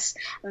 I guess,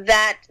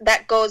 that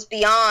goes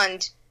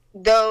beyond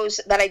those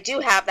that I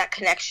do have that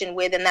connection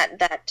with and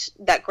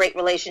that great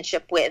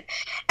relationship with.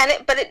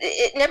 But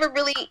it never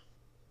really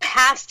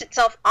passed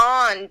itself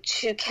on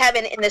to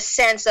Kevin in the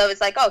sense of,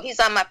 it's like, oh, he's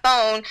on my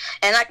phone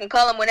and I can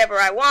call him whenever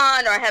I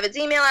want, or I have his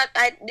email.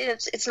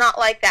 It's not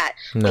like that.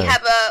 No. We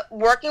have a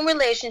working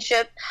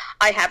relationship.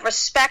 I have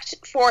respect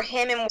for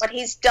him and what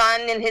he's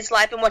done in his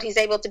life and what he's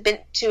able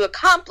to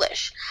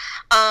accomplish.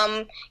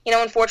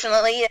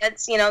 Unfortunately,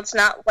 it's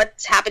not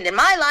what's happened in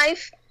my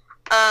life.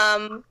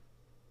 I'm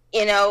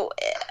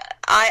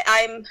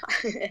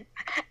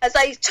as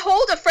I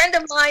told a friend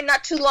of mine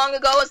not too long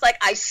ago, it's like,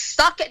 I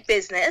suck at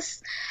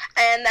business,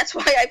 and that's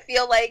why I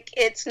feel like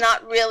it's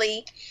not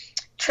really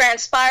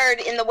transpired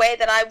in the way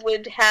that I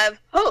would have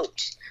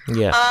hoped.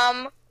 Yeah.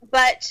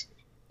 But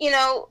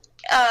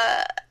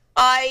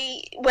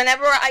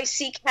whenever I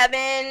see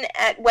Kevin,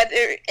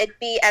 whether it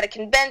be at a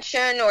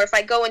convention or if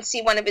I go and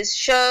see one of his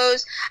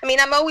shows, I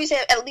mean, I'm always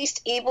at least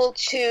able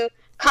to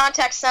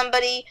contact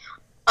somebody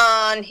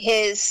on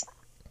his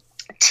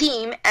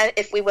team,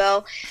 if we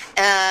will,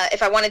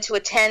 if I wanted to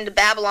attend a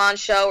Babylon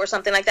show or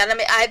something like that. I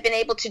mean, I've been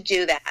able to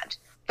do that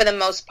for the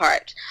most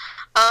part.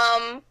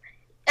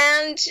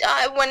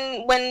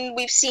 When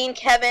we've seen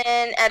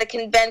Kevin at a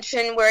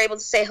convention, we're able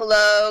to say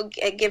hello,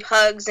 give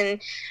hugs, and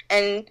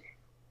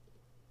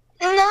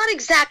not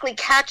exactly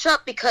catch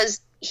up because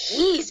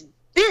he's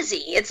busy.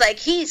 It's like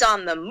he's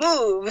on the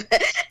move.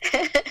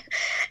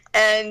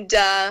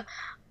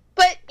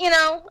 But,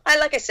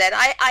 like I said,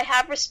 I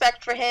have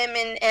respect for him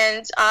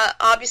and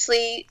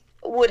obviously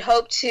would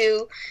hope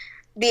to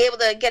be able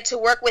to get to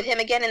work with him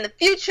again in the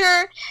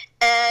future,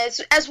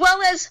 as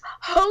well as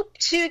hope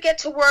to get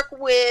to work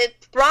with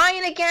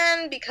Brian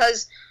again,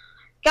 because,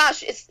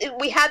 gosh,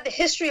 we had the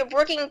history of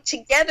working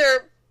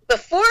together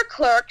before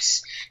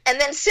Clerks, and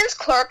then since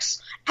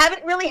Clerks,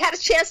 haven't really had a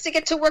chance to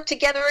get to work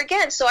together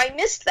again, so I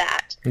missed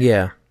that.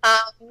 Yeah.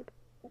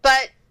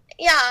 But,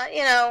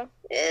 yeah,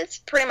 it's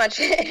pretty much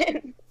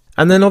it.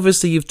 And then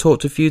obviously you've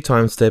talked a few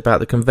times today about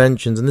the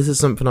conventions, and this is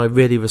something I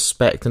really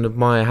respect and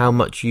admire, how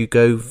much you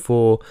go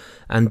for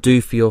and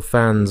do for your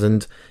fans.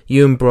 And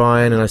you and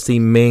Brian, and I see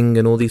Ming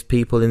and all these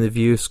people in the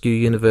View Askew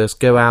universe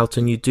go out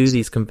and you do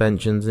these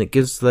conventions, and it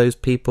gives those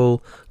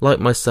people like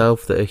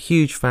myself that are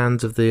huge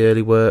fans of the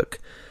early work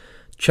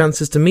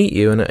chances to meet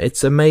you. And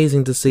it's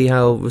amazing to see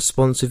how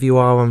responsive you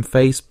are on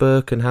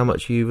Facebook and how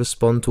much you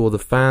respond to all the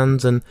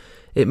fans, and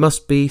it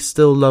must be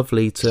still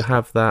lovely to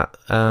have that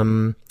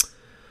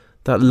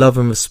that love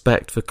and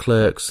respect for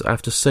Clerks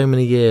after so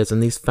many years,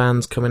 and these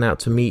fans coming out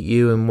to meet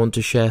you and want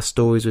to share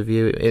stories with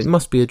you. It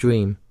must be a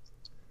dream.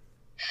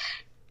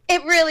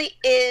 It really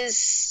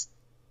is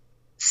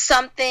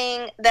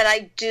something that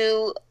I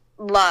do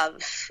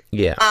love.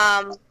 Yeah.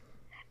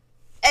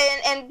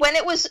 And when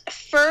it was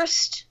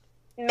first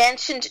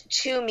mentioned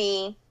to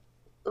me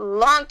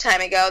long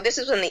time ago. This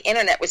is when the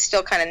internet was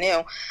still kind of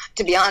new,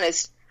 to be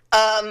honest.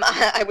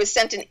 I was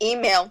sent an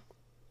email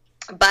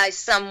by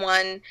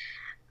someone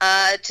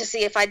to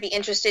see if I'd be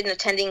interested in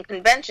attending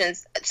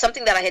conventions,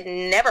 something that I had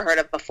never heard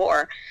of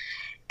before.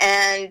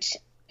 And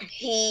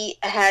he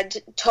had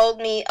told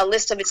me a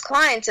list of his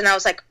clients, and I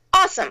was like,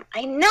 awesome,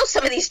 I know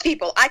some of these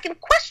people. I can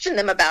question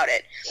them about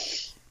it.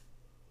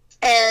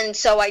 And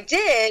so I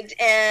did,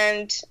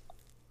 and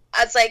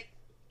I was like,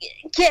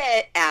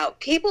 get out.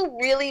 People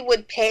really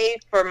would pay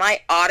for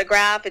my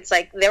autograph. It's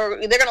like they're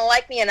going to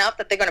like me enough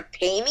that they're going to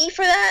pay me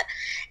for that.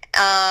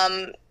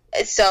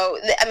 So,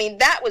 I mean,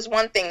 that was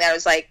one thing that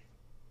was like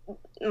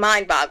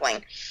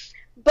mind-boggling.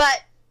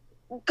 But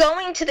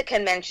going to the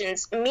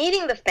conventions,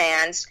 meeting the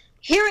fans,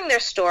 hearing their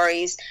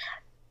stories.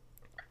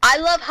 I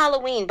love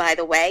Halloween, by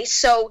the way,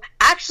 so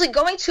actually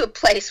going to a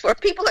place where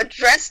people are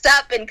dressed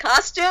up in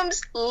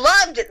costumes,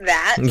 loved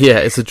that. Yeah,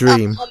 it's a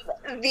dream.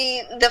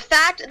 The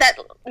fact that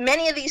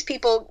many of these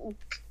people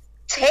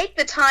take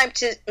the time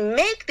to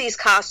make these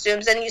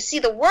costumes, and you see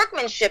the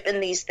workmanship in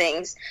these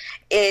things,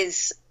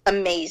 is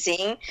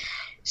amazing.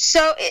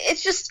 So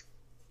it's just,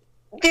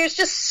 there's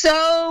just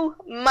so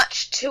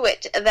much to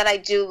it that I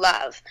do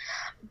love.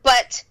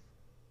 But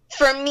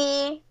for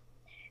me,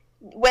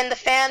 when the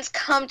fans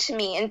come to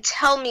me and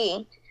tell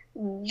me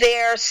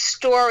their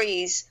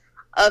stories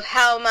of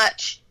how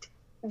much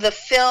the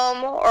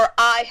film or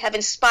I have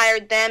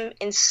inspired them,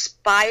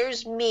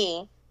 inspires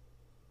me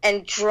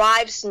and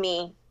drives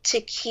me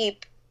to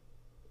keep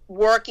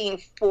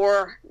working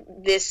for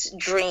this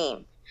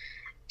dream,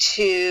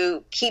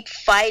 to keep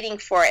fighting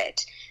for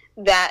it.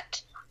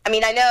 That, I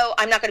mean, I know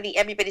I'm not going to be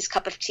everybody's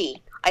cup of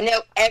tea. I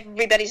know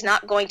everybody's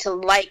not going to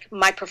like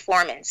my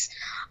performance.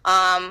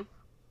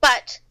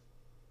 But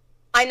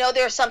I know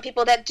there are some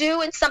people that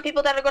do and some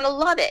people that are going to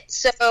love it.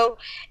 So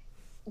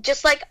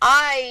just like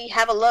I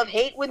have a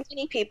love-hate with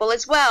many people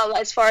as well,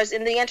 as far as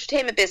in the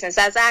entertainment business,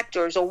 as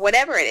actors or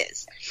whatever it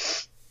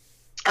is.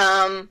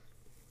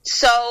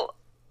 So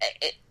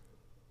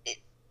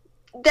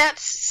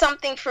that's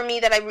something for me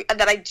that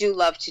I do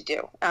love to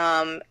do.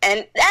 And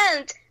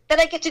that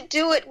I get to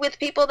do it with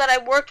people that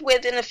I worked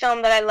with in the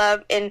film that I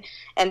love, and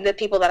the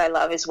people that I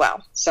love as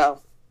well.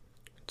 So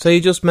you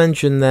just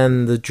mentioned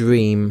then the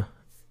dream.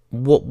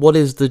 What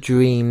is the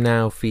dream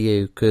now for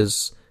you?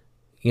 Because,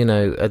 you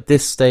know, at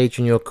this stage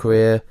in your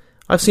career,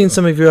 I've seen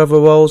some of your other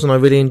roles and I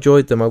really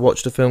enjoyed them. I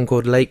watched a film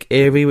called Lake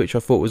Erie, which I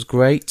thought was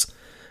great.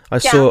 I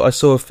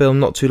saw a film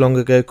not too long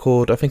ago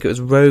called, I think it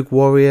was Rogue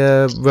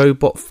Warrior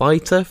Robot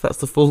Fighter, if that's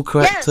the full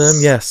correct term.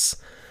 Yes.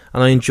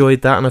 And I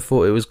enjoyed that and I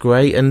thought it was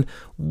great. And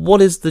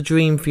what is the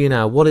dream for you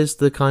now? What is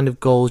the kind of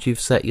goals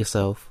you've set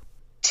yourself?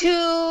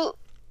 To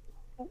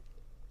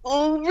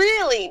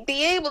really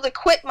be able to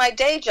quit my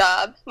day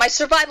job, my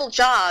survival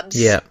jobs,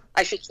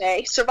 I should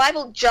say,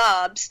 survival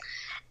jobs,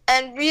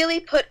 and really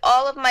put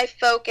all of my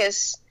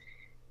focus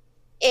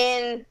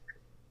in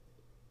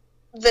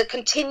the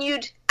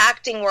continued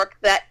acting work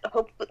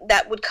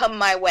that would come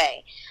my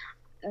way,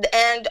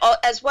 and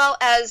as well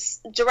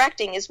as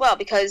directing as well,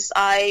 because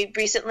I've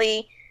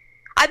been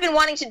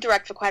wanting to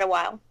direct for quite a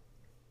while,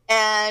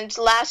 and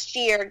last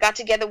year got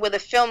together with a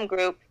film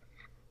group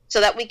so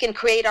that we can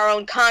create our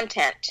own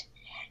content.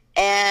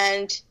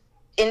 And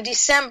in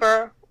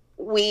December,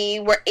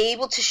 we were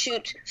able to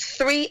shoot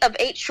 3 of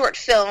 8 short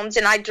films,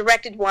 and I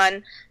directed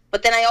one,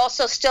 but then I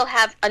also still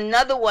have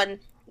another one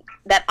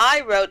that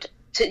I wrote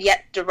to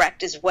yet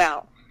direct as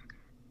well.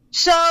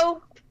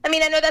 So, I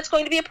mean, I know that's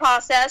going to be a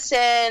process,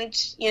 and,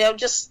 you know,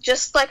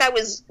 just like I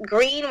was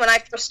green when I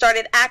first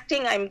started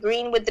acting, I'm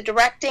green with the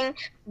directing,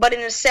 but in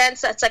a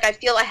sense, that's like I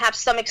feel I have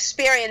some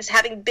experience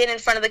having been in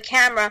front of the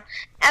camera,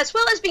 as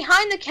well as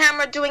behind the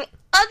camera doing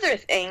other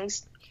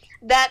things,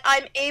 that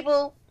I'm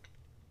able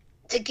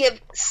to give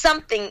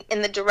something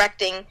in the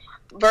directing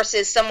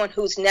versus someone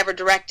who's never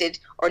directed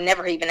or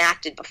never even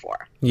acted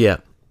before. Yeah.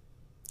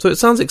 So it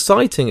sounds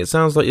exciting. It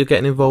sounds like you're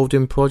getting involved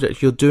in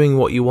projects. You're doing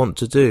what you want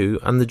to do,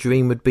 and the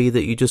dream would be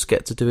that you just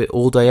get to do it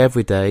all day,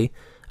 every day,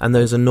 and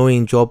those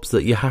annoying jobs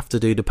that you have to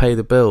do to pay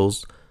the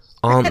bills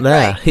aren't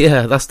there. Right.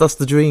 Yeah, that's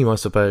the dream, I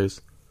suppose.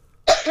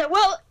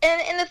 Well,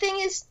 and the thing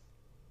is,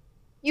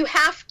 you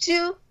have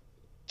to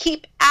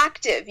keep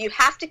active. You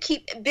have to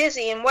keep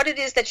busy in what it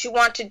is that you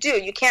want to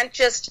do. You can't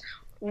just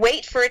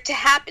wait for it to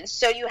happen.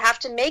 So you have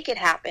to make it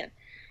happen.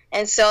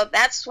 And so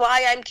that's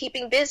why I'm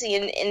keeping busy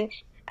and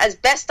as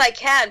best I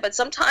can. But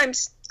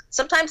sometimes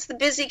the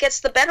busy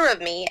gets the better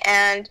of me,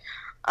 and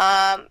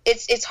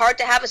it's hard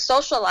to have a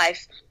social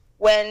life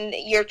when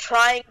you're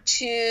trying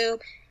to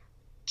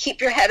keep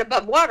your head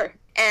above water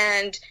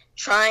and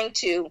trying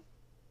to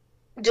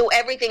do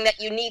everything that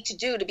you need to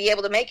do to be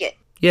able to make it.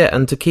 Yeah,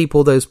 and to keep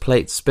all those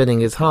plates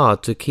spinning is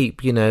hard. To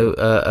keep, you know,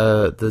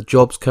 the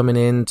jobs coming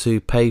in, to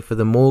pay for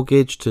the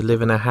mortgage, to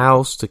live in a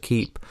house, to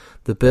keep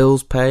the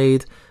bills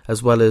paid,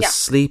 as well as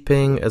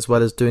sleeping, as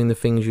well as doing the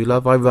things you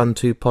love. I run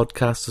 2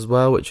 podcasts as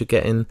well, which are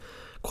getting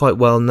quite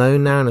well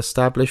known now and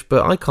established,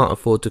 but I can't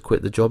afford to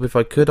quit the job. If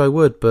I could, I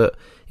would, but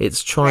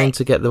it's trying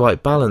to get the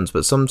right balance.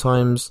 But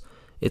sometimes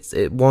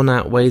it one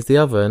outweighs the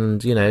other,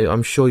 and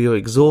I'm sure you're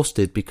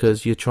exhausted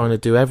because you're trying to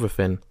do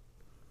everything.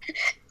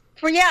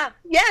 Well, yeah,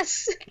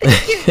 yes,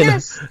 thank you,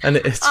 yes. And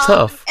it's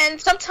tough.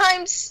 And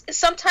sometimes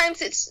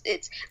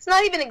it's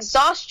not even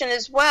exhaustion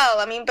as well.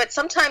 I mean, but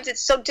sometimes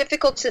it's so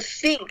difficult to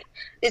think.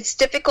 It's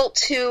difficult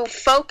to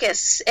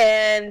focus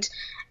and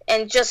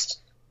just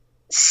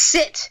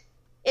sit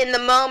in the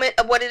moment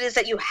of what it is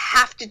that you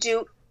have to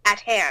do at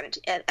hand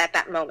at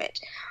that moment,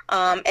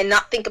 and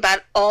not think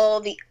about all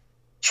the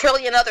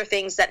trillion other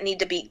things that need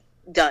to be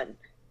done.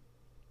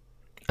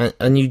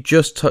 And you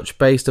just touched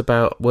base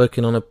about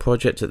working on a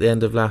project at the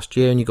end of last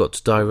year, and you got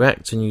to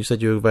direct, and you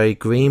said you were very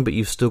green, but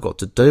you've still got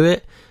to do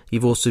it.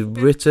 You've also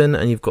written,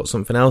 and you've got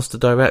something else to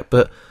direct.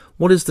 But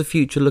what is the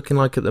future looking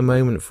like at the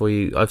moment for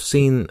you? I've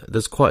seen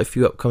there's quite a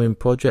few upcoming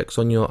projects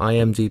on your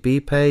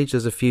IMDb page.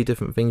 There's a few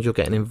different things you're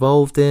getting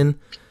involved in.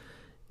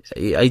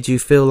 Do you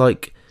feel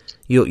like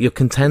you're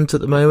content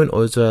at the moment,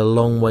 or is there a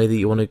long way that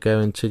you want to go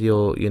until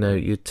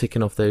you're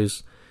ticking off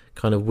those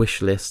kind of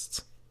wish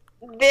lists?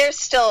 There's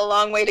still a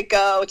long way to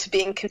go to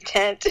being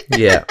content.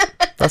 Yeah,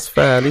 that's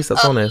fair. At least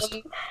that's honest.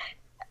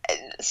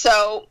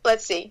 So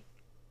let's see.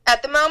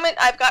 At the moment,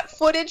 I've got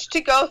footage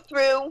to go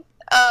through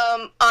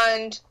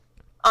on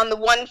the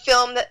one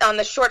film on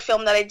the short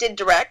film that I did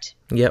direct.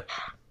 Yep.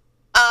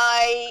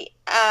 I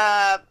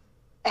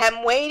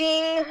am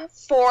waiting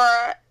for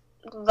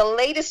the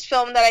latest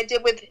film that I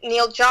did with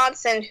Neil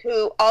Johnson,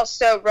 who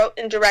also wrote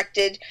and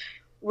directed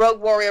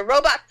Rogue Warrior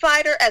Robot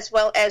Fighter, as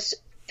well as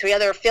 3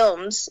 other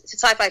films,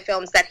 sci-fi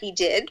films that he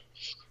did.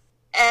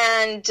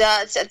 And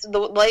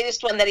the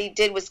latest one that he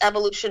did was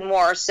Evolution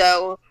War,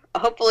 so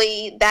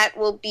hopefully that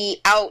will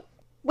be out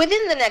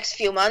within the next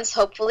few months,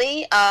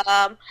 hopefully.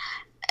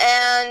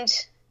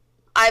 And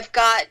I've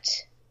got,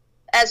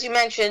 as you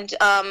mentioned,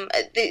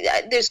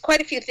 there's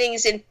quite a few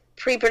things in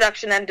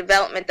pre-production and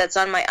development that's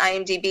on my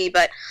IMDb,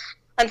 but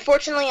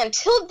unfortunately,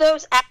 until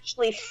those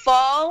actually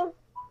fall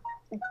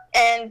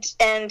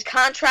and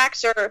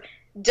contracts are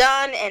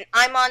done and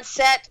I'm on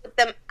set, with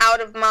them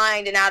out of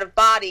mind and out of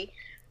body,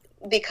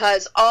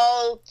 because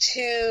all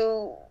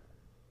too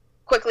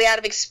quickly out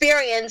of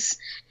experience,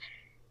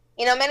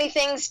 many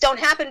things don't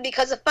happen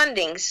because of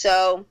funding.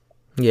 So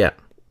yeah.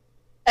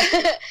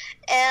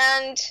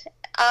 And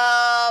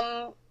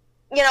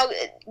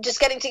just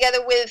getting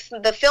together with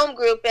the film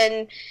group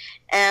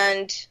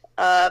and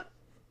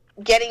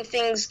getting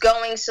things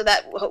going so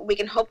that we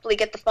can hopefully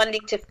get the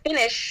funding to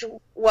finish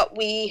what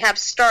we have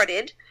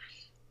started.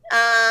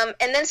 And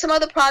then some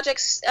other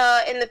projects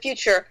in the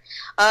future.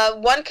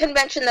 One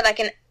convention that I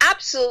can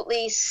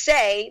absolutely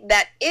say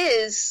that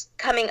is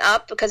coming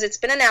up, because it's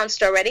been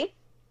announced already,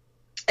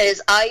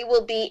 is I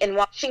will be in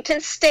Washington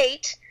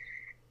State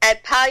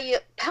at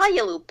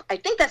Puyallup, I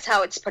think that's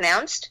how it's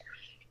pronounced,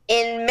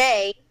 in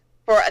May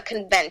for a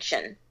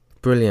convention.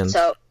 Brilliant.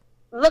 So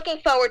looking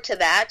forward to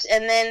that.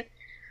 And then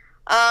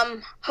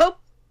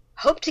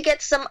hope to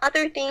get some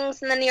other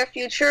things in the near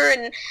future,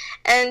 and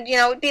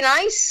it'd be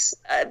nice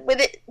with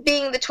it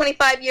being the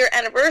 25-year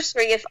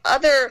anniversary if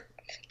other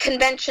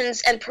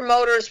conventions and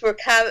promoters would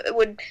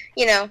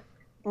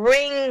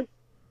bring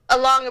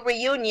along a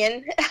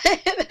reunion.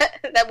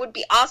 That would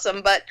be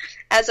awesome. But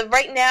as of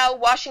right now,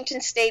 Washington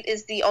State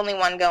is the only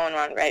one going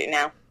on right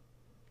now.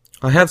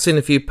 I have seen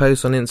a few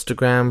posts on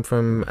Instagram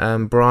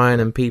from Brian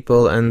and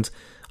people, and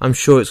I'm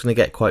sure it's going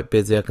to get quite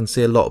busy. I can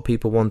see a lot of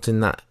people wanting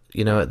that,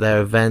 at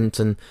their event.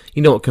 And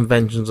you know what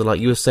conventions are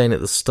like. You were saying at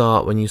the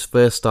start, when you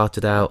first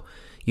started out,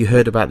 you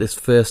heard about this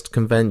first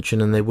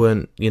convention and they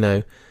weren't,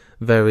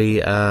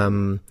 very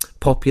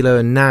popular,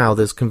 and now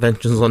there's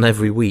conventions on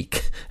every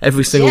week.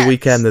 Every single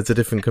weekend there's a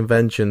different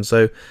convention.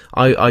 So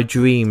I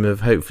dream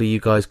of hopefully you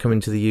guys coming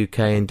to the UK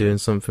and doing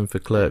something for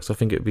Clerks. I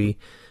think it would be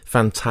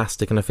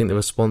fantastic, and I think the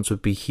response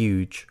would be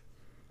huge.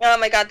 Oh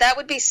my God, that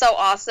would be so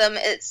awesome.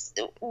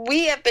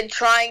 We have been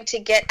trying to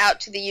get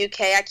out to the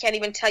UK. I can't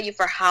even tell you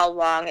for how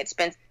long. It's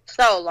been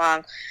so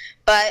long.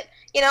 But,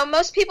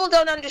 most people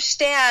don't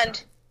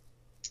understand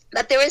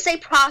that there is a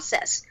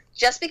process.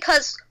 Just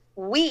because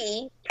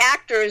we,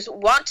 actors,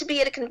 want to be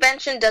at a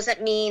convention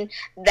doesn't mean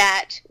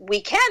that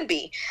we can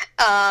be.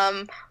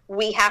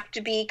 We have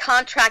to be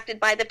contracted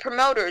by the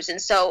promoters.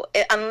 And so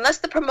unless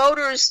the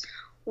promoters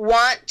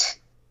want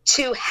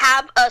to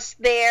have us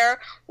there,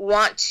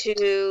 want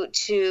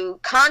to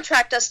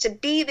contract us to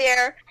be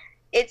there,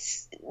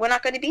 we're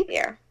not going to be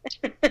there.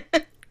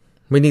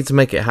 We need to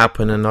make it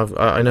happen, and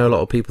I know a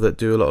lot of people that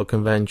do a lot of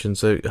conventions,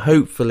 so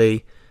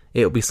hopefully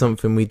it'll be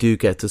something we do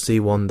get to see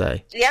one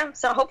day. Yeah,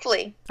 so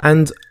hopefully.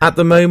 And at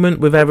the moment,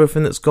 with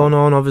everything that's gone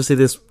on, obviously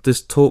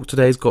this talk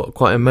today's got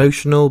quite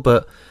emotional,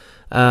 but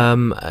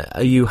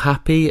are you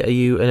happy? Are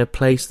you in a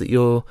place that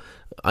you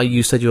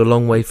said you're a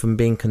long way from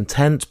being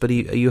content, but are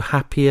you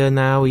happier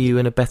now? Are you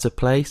in a better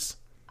place?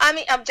 I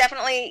mean, I'm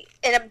definitely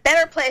in a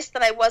better place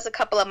than I was a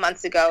couple of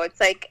months ago. It's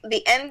like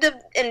the end of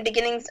and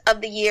beginnings of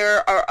the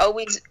year are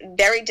always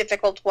very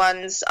difficult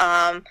ones,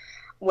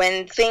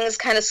 when things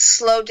kind of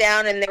slow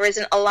down and there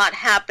isn't a lot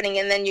happening,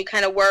 and then you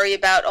kind of worry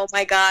about, oh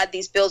my God,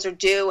 these bills are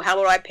due, how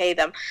will I pay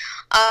them?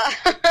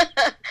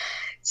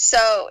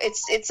 So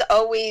it's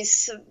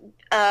always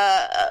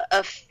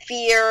a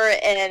fear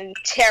and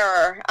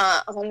terror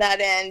on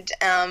that end.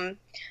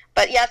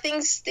 But yeah,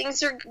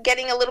 things are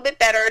getting a little bit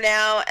better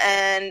now,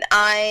 and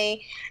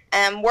I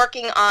am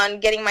working on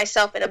getting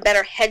myself in a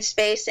better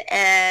headspace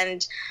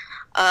and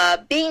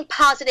being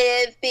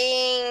positive,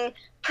 being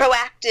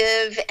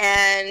proactive,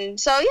 and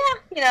so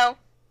yeah,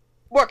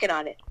 working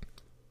on it.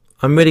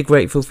 I'm really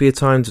grateful for your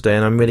time today,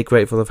 and I'm really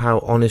grateful of how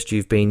honest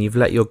you've been. You've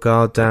let your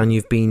guard down,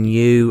 you've been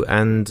you,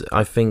 and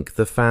I think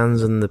the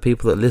fans and the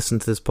people that listen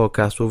to this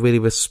podcast will really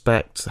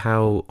respect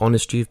how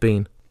honest you've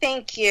been.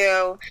 Thank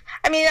you.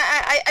 I mean,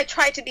 I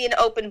try to be an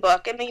open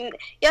book. I mean,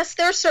 yes,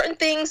 there are certain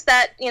things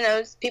that,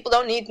 people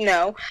don't need to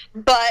know,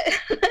 but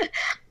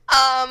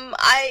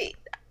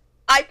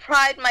I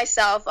pride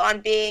myself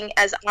on being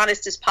as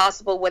honest as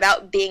possible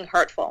without being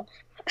hurtful.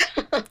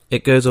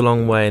 It goes a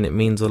long way, and it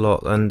means a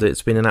lot, and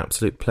it's been an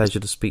absolute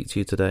pleasure to speak to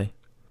you today.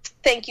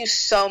 Thank you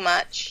so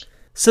much.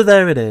 So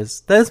there it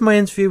is. There's my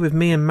interview with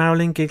me and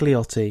Marilyn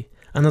Gigliotti.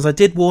 And as I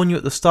did warn you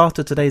at the start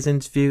of today's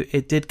interview,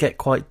 it did get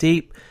quite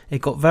deep,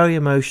 it got very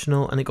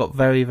emotional, and it got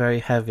very, very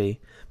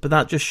heavy. But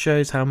that just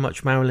shows how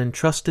much Marilyn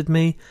trusted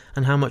me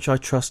and how much I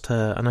trust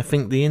her, and I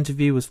think the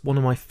interview was one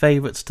of my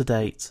favourites to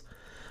date.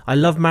 I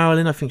love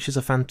Marilyn, I think she's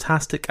a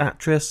fantastic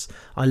actress,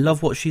 I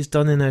love what she's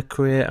done in her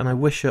career, and I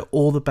wish her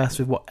all the best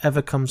with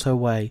whatever comes her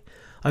way.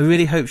 I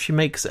really hope she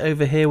makes it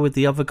over here with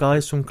the other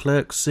guys from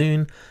Clerks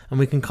soon, and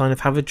we can kind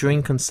of have a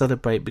drink and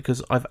celebrate,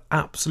 because I've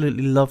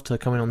absolutely loved her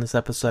coming on this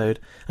episode,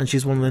 and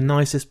she's one of the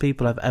nicest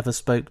people I've ever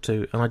spoke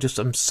to, and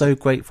I'm so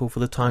grateful for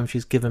the time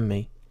she's given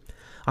me.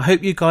 I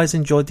hope you guys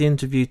enjoyed the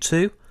interview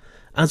too.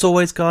 As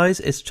always, guys,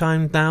 it's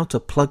time now to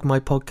plug my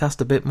podcast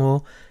a bit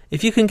more.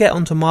 If you can get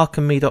onto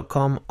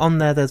markandme.com, on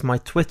there's my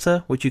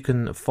Twitter, which you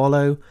can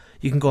follow.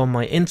 You can go on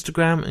my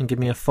Instagram and give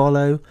me a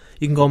follow.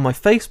 You can go on my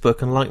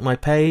Facebook and like my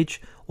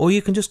page. Or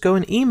you can just go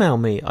and email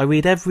me. I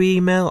read every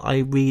email, I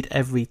read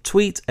every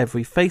tweet,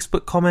 every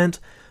Facebook comment.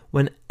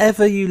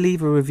 Whenever you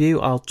leave a review,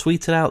 I'll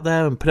tweet it out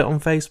there and put it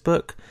on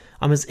Facebook.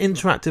 I'm as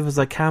interactive as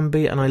I can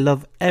be, and I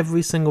love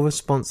every single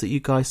response that you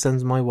guys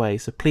send my way,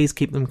 so please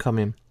keep them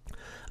coming.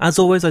 As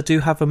always, I do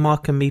have a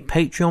Mark and Me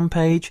Patreon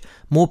page.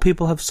 More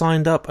people have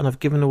signed up, and I've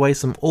given away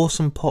some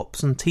awesome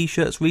pops and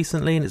t-shirts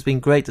recently, and it's been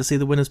great to see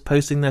the winners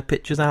posting their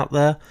pictures out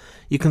there.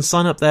 You can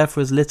sign up there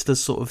for as little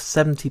as sort of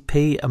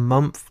 70p a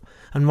month,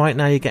 and right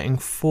now you're getting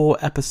 4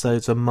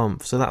 episodes a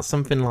month, so that's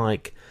something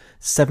like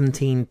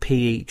 17p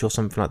each or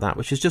something like that,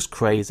 which is just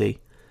crazy.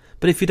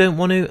 But if you don't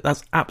want to,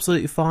 that's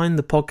absolutely fine.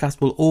 The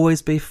podcast will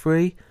always be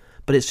free,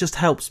 but it just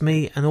helps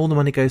me, and all the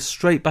money goes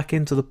straight back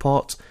into the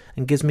pot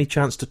and gives me a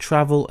chance to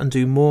travel and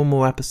do more and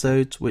more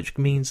episodes, which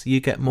means you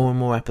get more and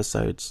more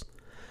episodes.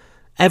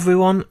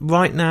 Everyone,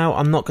 right now,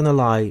 I'm not going to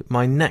lie,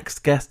 my next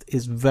guest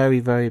is very,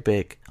 very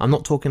big. I'm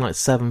not talking like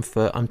 7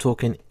 foot, I'm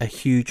talking a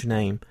huge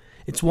name.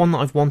 It's one that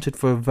I've wanted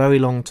for a very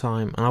long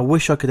time, and I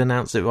wish I could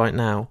announce it right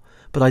now,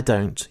 but I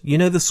don't. You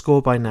know the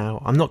score by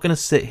now. I'm not going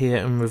to sit here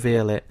and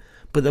reveal it,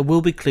 but there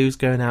will be clues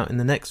going out in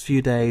the next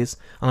few days,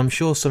 and I'm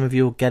sure some of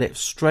you will get it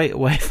straight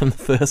away from the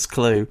first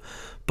clue.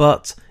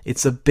 But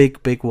it's a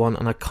big, big one,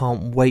 and I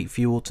can't wait for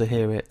you all to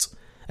hear it.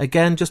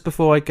 Again, just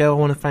before I go, I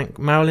want to thank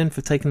Marilyn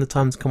for taking the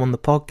time to come on the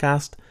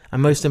podcast,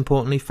 and most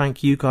importantly,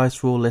 thank you guys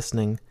for all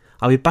listening.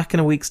 I'll be back in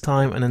a week's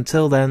time, and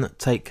until then,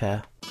 take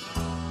care.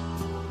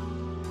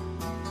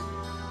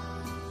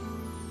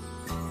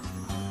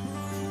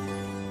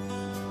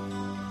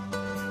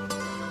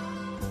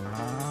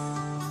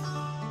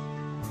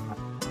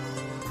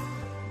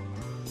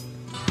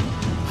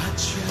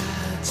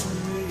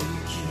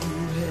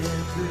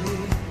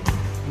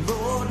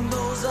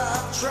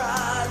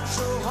 Tried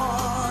so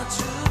hard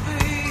to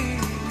be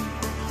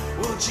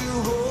what you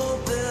hold.